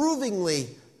approvingly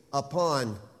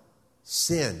upon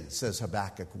sin, says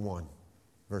Habakkuk 1,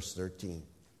 verse 13.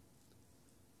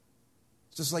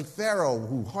 It's just like Pharaoh,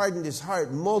 who hardened his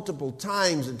heart multiple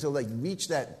times until they reached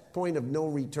that point of no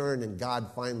return, and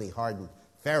God finally hardened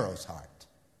Pharaoh's heart.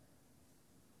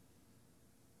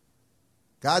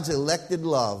 God's elected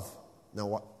love. Now,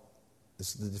 what?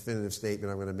 This is the definitive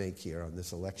statement I'm going to make here on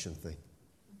this election thing.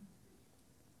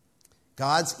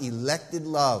 God's elected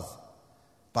love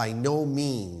by no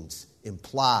means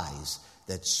implies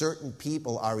that certain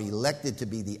people are elected to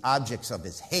be the objects of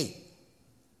his hate.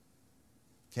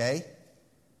 Okay?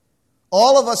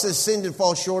 All of us have sinned and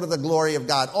fall short of the glory of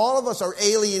God. All of us are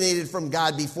alienated from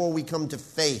God before we come to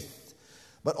faith.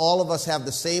 But all of us have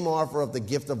the same offer of the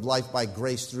gift of life by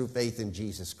grace through faith in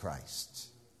Jesus Christ.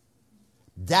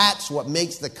 That's what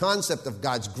makes the concept of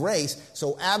God's grace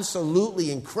so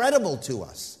absolutely incredible to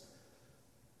us.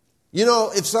 You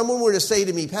know, if someone were to say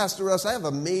to me, Pastor Russ, I have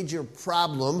a major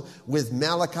problem with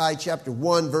Malachi chapter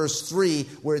 1, verse 3,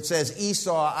 where it says,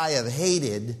 Esau I have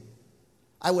hated,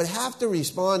 I would have to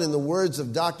respond in the words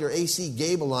of Dr. A.C.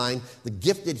 Gabeline, the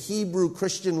gifted Hebrew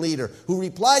Christian leader, who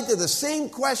replied to the same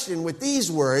question with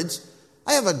these words,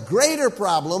 I have a greater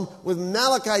problem with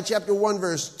Malachi chapter 1,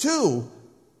 verse 2,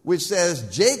 which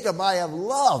says, Jacob I have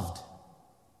loved.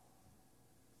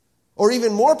 Or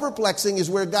even more perplexing is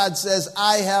where God says,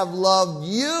 I have loved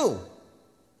you.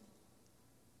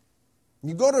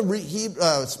 You go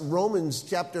to Romans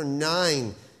chapter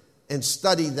 9 and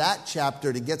study that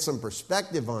chapter to get some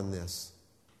perspective on this.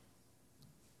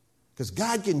 Because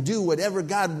God can do whatever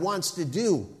God wants to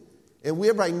do. And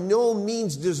we're by no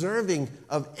means deserving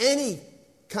of any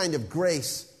kind of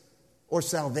grace or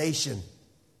salvation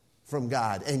from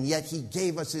God. And yet he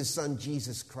gave us his son,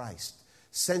 Jesus Christ,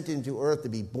 sent into earth to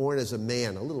be born as a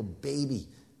man, a little baby.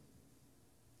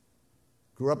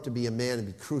 Grew up to be a man and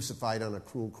be crucified on a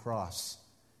cruel cross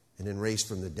and then raised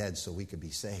from the dead so we could be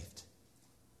saved.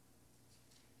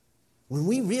 When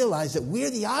we realize that we're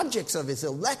the objects of his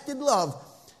elected love,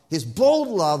 his bold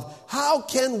love, how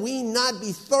can we not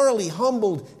be thoroughly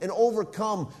humbled and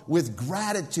overcome with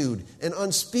gratitude and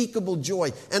unspeakable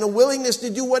joy and a willingness to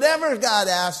do whatever God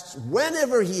asks,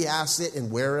 whenever he asks it,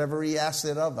 and wherever he asks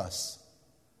it of us?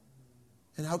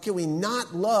 And how can we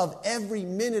not love every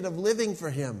minute of living for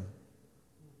him?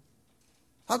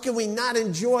 How can we not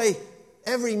enjoy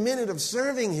every minute of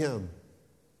serving him?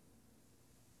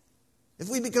 If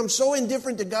we become so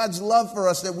indifferent to God's love for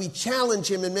us that we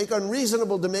challenge him and make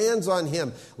unreasonable demands on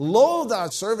him, loathe our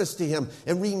service to him,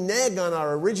 and renege on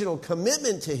our original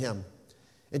commitment to him,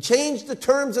 and change the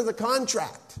terms of the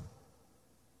contract,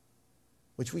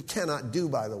 which we cannot do,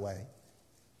 by the way,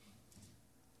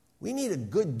 we need a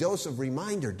good dose of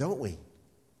reminder, don't we?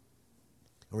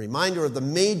 A reminder of the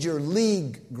major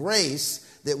league grace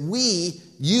that we,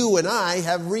 you and I,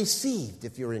 have received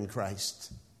if you're in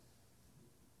Christ.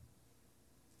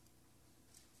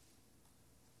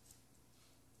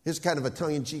 Here's kind of a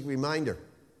tongue-in-cheek reminder.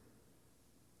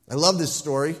 I love this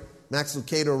story. Max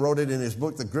Lucado wrote it in his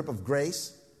book, The Grip of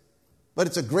Grace. But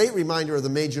it's a great reminder of the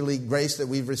major league grace that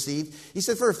we've received. He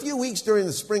said, for a few weeks during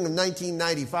the spring of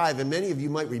 1995, and many of you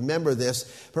might remember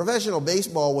this, professional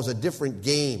baseball was a different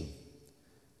game.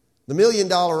 The $1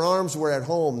 million arms were at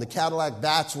home, the Cadillac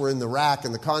bats were in the rack,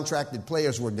 and the contracted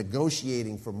players were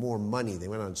negotiating for more money. They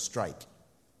went on strike.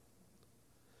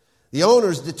 The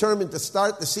owners, determined to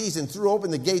start the season, threw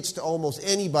open the gates to almost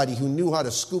anybody who knew how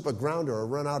to scoop a grounder or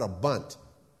run out a bunt.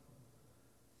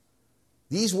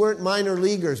 These weren't minor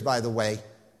leaguers, by the way.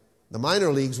 The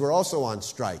minor leagues were also on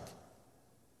strike.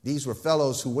 These were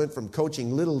fellows who went from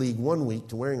coaching Little League one week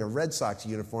to wearing a Red Sox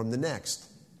uniform the next.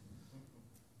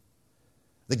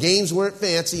 The games weren't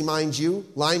fancy, mind you.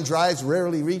 Line drives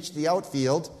rarely reached the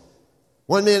outfield.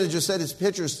 One manager said his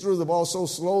pitchers threw the ball so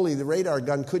slowly the radar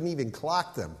gun couldn't even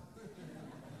clock them.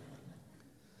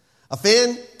 A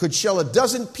fan could shell a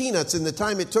dozen peanuts in the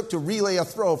time it took to relay a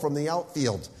throw from the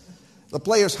outfield. The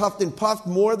players huffed and puffed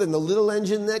more than the little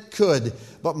engine that could.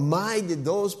 But my, did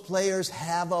those players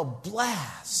have a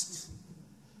blast.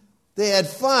 They had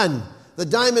fun. The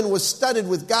diamond was studded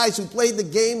with guys who played the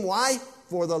game. Why?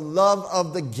 For the love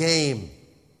of the game.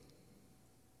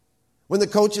 When the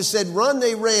coaches said run,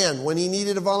 they ran. When he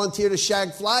needed a volunteer to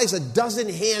shag flies, a dozen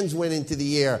hands went into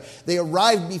the air. They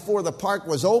arrived before the park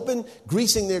was open,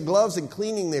 greasing their gloves and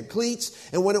cleaning their cleats.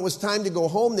 And when it was time to go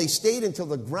home, they stayed until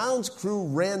the grounds crew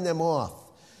ran them off.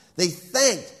 They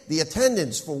thanked the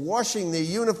attendants for washing their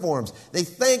uniforms. They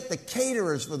thanked the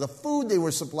caterers for the food they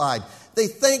were supplied. They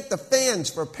thanked the fans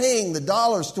for paying the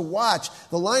dollars to watch.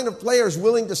 The line of players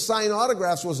willing to sign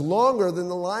autographs was longer than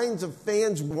the lines of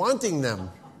fans wanting them.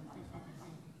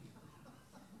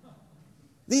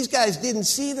 These guys didn't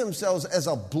see themselves as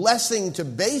a blessing to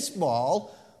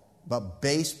baseball, but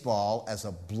baseball as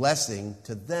a blessing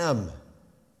to them.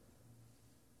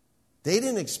 They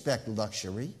didn't expect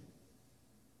luxury.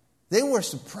 They were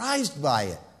surprised by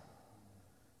it.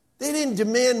 They didn't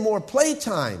demand more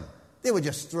playtime. They were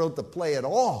just thrilled to play at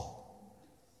all.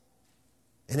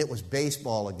 And it was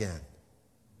baseball again.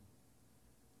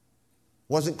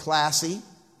 Wasn't classy,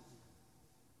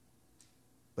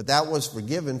 but that was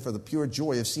forgiven for the pure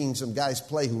joy of seeing some guys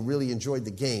play who really enjoyed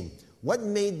the game. What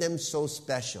made them so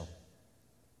special?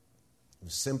 It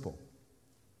was simple.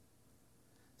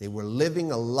 They were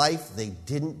living a life they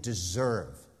didn't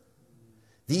deserve.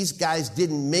 These guys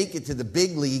didn't make it to the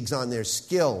big leagues on their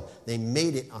skill. They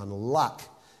made it on luck.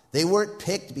 They weren't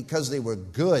picked because they were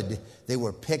good. They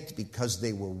were picked because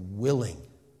they were willing.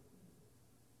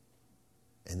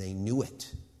 And they knew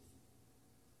it.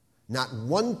 Not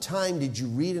one time did you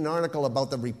read an article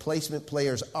about the replacement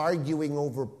players arguing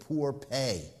over poor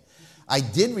pay. I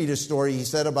did read a story, he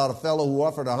said, about a fellow who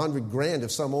offered $100,000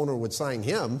 if some owner would sign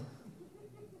him.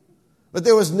 But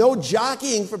there was no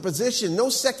jockeying for position, no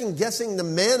second-guessing the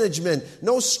management,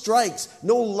 no strikes,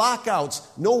 no lockouts,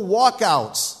 no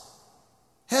walkouts.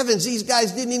 Heavens, these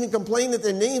guys didn't even complain that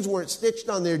their names weren't stitched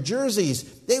on their jerseys.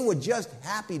 They were just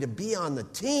happy to be on the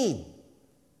team.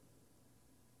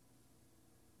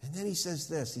 And then he says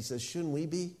this, he says, shouldn't we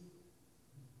be?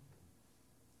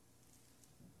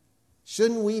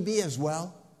 Shouldn't we be as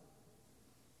well?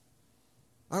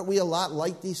 Aren't we a lot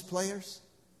like these players?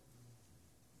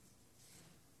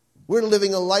 We're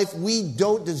living a life we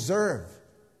don't deserve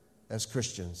as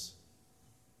Christians.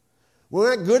 We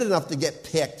weren't good enough to get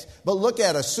picked, but look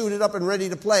at us, suited up and ready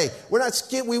to play. We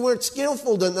weren't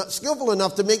skillful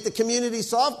enough to make the community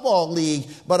softball league,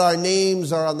 but our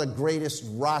names are on the greatest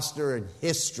roster in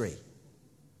history.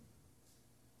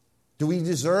 Do we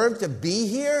deserve to be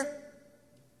here?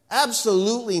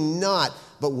 Absolutely not.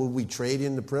 But would we trade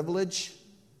in the privilege?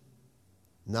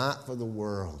 Not for the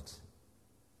world.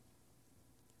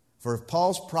 For if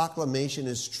Paul's proclamation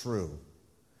is true,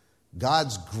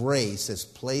 God's grace has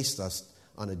placed us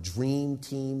on a dream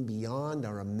team beyond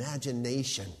our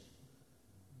imagination.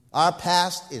 Our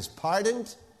past is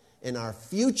pardoned and our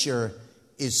future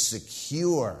is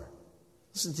secure.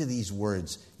 Listen to these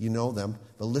words. You know them,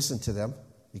 but listen to them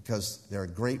because they're a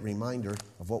great reminder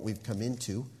of what we've come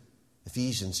into.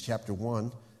 Ephesians chapter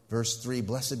 1. Verse 3,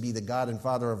 blessed be the God and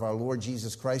Father of our Lord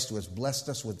Jesus Christ, who has blessed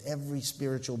us with every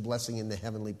spiritual blessing in the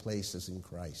heavenly places in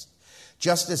Christ.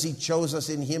 Just as he chose us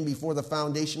in him before the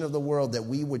foundation of the world, that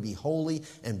we would be holy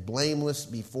and blameless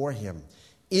before him.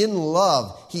 In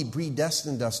love, he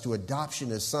predestined us to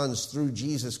adoption as sons through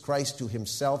Jesus Christ to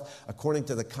himself, according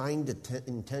to the kind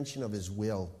intention of his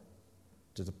will,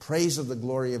 to the praise of the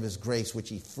glory of his grace, which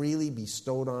he freely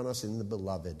bestowed on us in the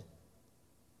beloved.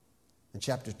 In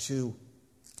chapter 2,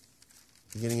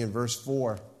 beginning in verse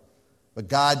 4, but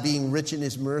God, being rich in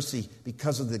his mercy,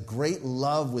 because of the great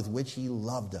love with which he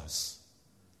loved us,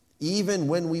 even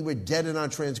when we were dead in our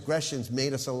transgressions,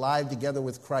 made us alive together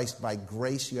with Christ. By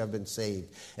grace you have been saved,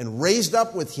 and raised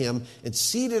up with him, and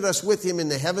seated us with him in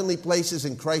the heavenly places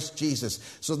in Christ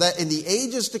Jesus, so that in the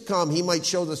ages to come he might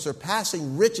show the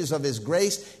surpassing riches of his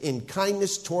grace in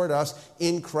kindness toward us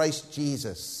in Christ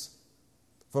Jesus.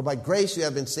 For by grace you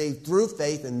have been saved through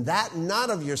faith, and that not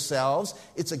of yourselves.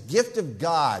 It's a gift of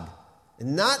God,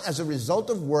 and not as a result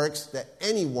of works that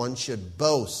anyone should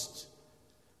boast.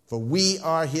 For we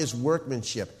are his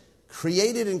workmanship,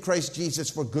 created in Christ Jesus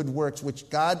for good works, which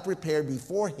God prepared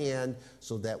beforehand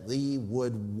so that we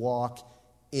would walk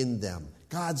in them.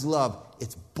 God's love,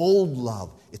 it's bold love,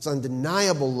 it's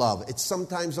undeniable love, it's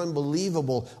sometimes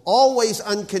unbelievable, always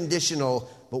unconditional.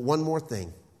 But one more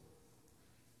thing.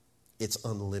 It's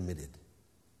unlimited.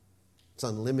 It's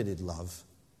unlimited love.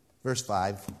 Verse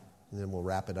 5, and then we'll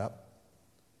wrap it up.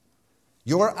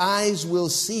 Your eyes will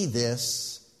see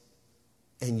this,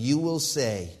 and you will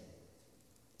say,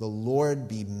 the Lord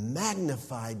be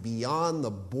magnified beyond the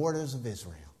borders of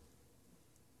Israel.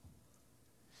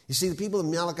 You see, the people of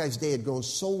Malachi's day had grown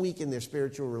so weak in their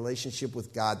spiritual relationship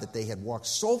with God that they had walked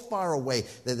so far away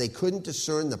that they couldn't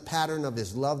discern the pattern of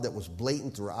his love that was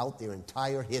blatant throughout their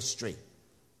entire history.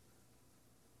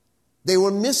 They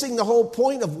were missing the whole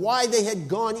point of why they had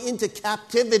gone into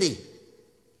captivity.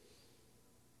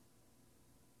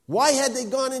 Why had they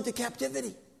gone into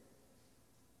captivity?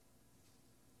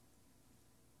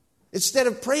 Instead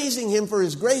of praising him for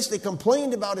his grace, they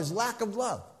complained about his lack of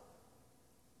love.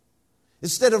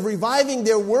 Instead of reviving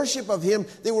their worship of him,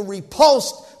 they were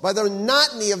repulsed by the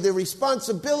monotony of their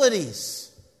responsibilities.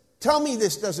 Tell me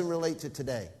this doesn't relate to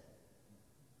today.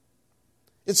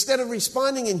 Instead of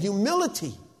responding in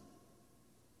humility,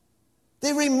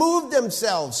 they removed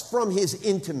themselves from his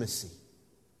intimacy,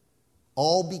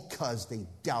 all because they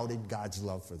doubted God's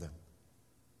love for them.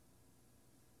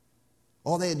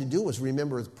 All they had to do was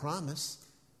remember his promise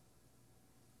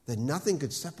that nothing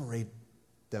could separate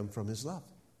them from his love.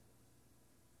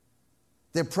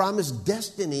 Their promised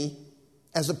destiny,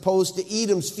 as opposed to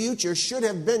Edom's future, should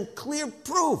have been clear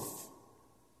proof.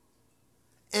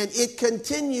 And it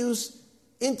continues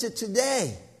into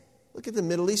today. Look at the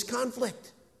Middle East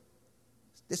conflict.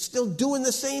 It's still doing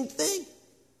the same thing.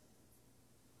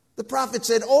 The prophet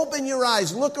said, open your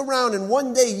eyes, look around, and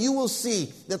one day you will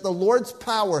see that the Lord's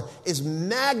power is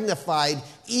magnified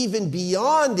even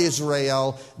beyond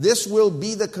Israel. This will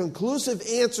be the conclusive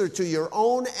answer to your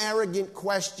own arrogant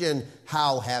question,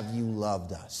 how have you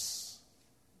loved us?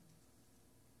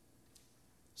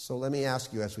 So let me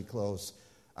ask you as we close,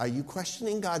 are you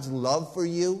questioning God's love for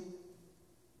you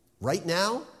right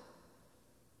now?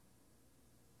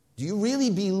 Do you really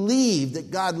believe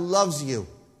that God loves you?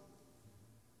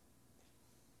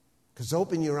 Because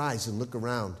open your eyes and look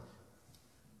around.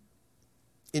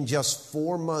 In just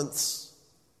 4 months,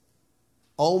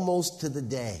 almost to the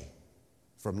day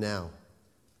from now,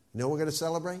 you know what we're going to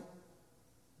celebrate?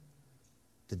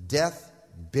 The death,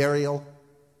 burial,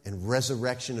 and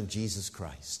resurrection of Jesus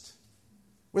Christ.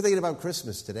 We're thinking about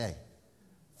Christmas today.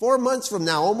 4 months from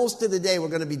now, almost to the day, we're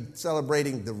going to be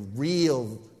celebrating the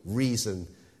real reason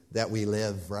that we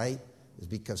live, right? Is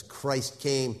because Christ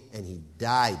came and he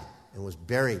died and was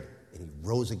buried and he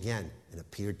rose again and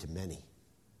appeared to many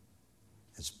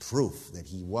as proof that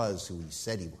he was who he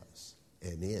said he was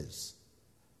and is.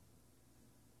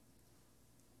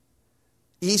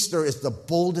 Easter is the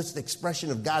boldest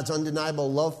expression of God's undeniable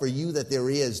love for you that there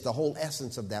is. The whole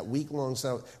essence of that week-long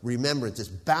remembrance is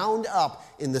bound up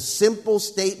in the simple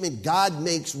statement God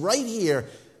makes right here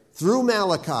through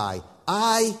Malachi.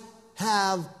 I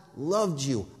have loved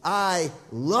you. I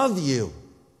love you.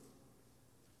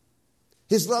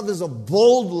 His love is a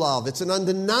bold love. It's an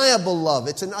undeniable love.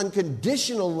 It's an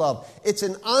unconditional love. It's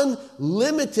an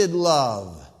unlimited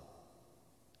love.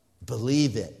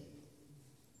 Believe it.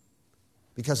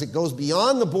 Because it goes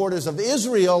beyond the borders of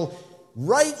Israel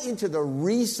right into the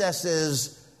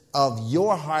recesses of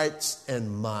your hearts and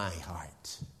my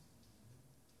heart.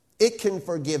 It can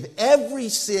forgive every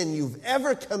sin you've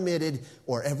ever committed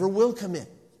or ever will commit.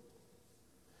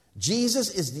 Jesus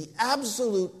is the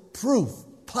absolute proof,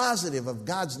 positive, of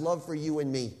God's love for you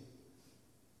and me.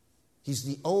 He's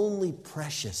the only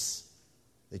precious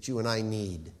that you and I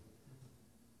need.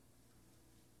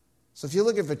 So if you're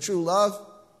looking for true love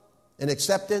and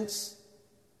acceptance,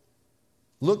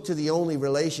 look to the only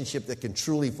relationship that can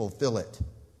truly fulfill it,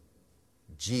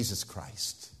 Jesus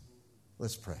Christ.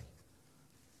 Let's pray.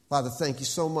 Father, thank you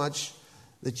so much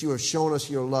that you have shown us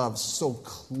your love so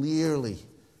clearly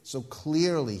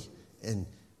and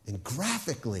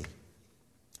graphically,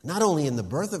 not only in the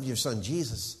birth of your Son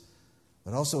Jesus,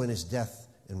 but also in his death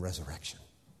and resurrection.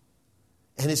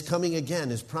 And his coming again,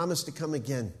 his promise to come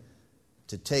again,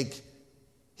 to take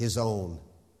his own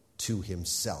to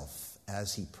himself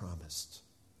as he promised.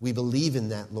 We believe in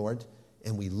that, Lord,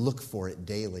 and we look for it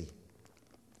daily.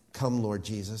 Come, Lord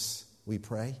Jesus, we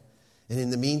pray. And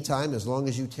in the meantime, as long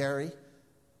as you tarry,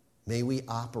 may we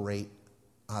operate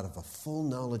out of a full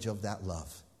knowledge of that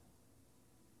love.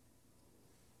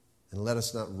 And let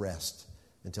us not rest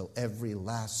until every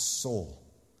last soul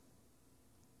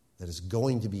that is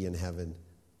going to be in heaven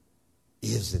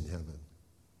is in heaven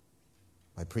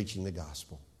by preaching the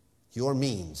gospel. Your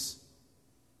means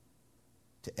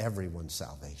to everyone's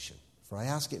salvation. For I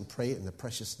ask it and pray it in the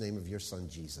precious name of your Son,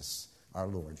 Jesus, our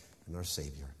Lord and our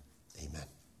Savior. Amen.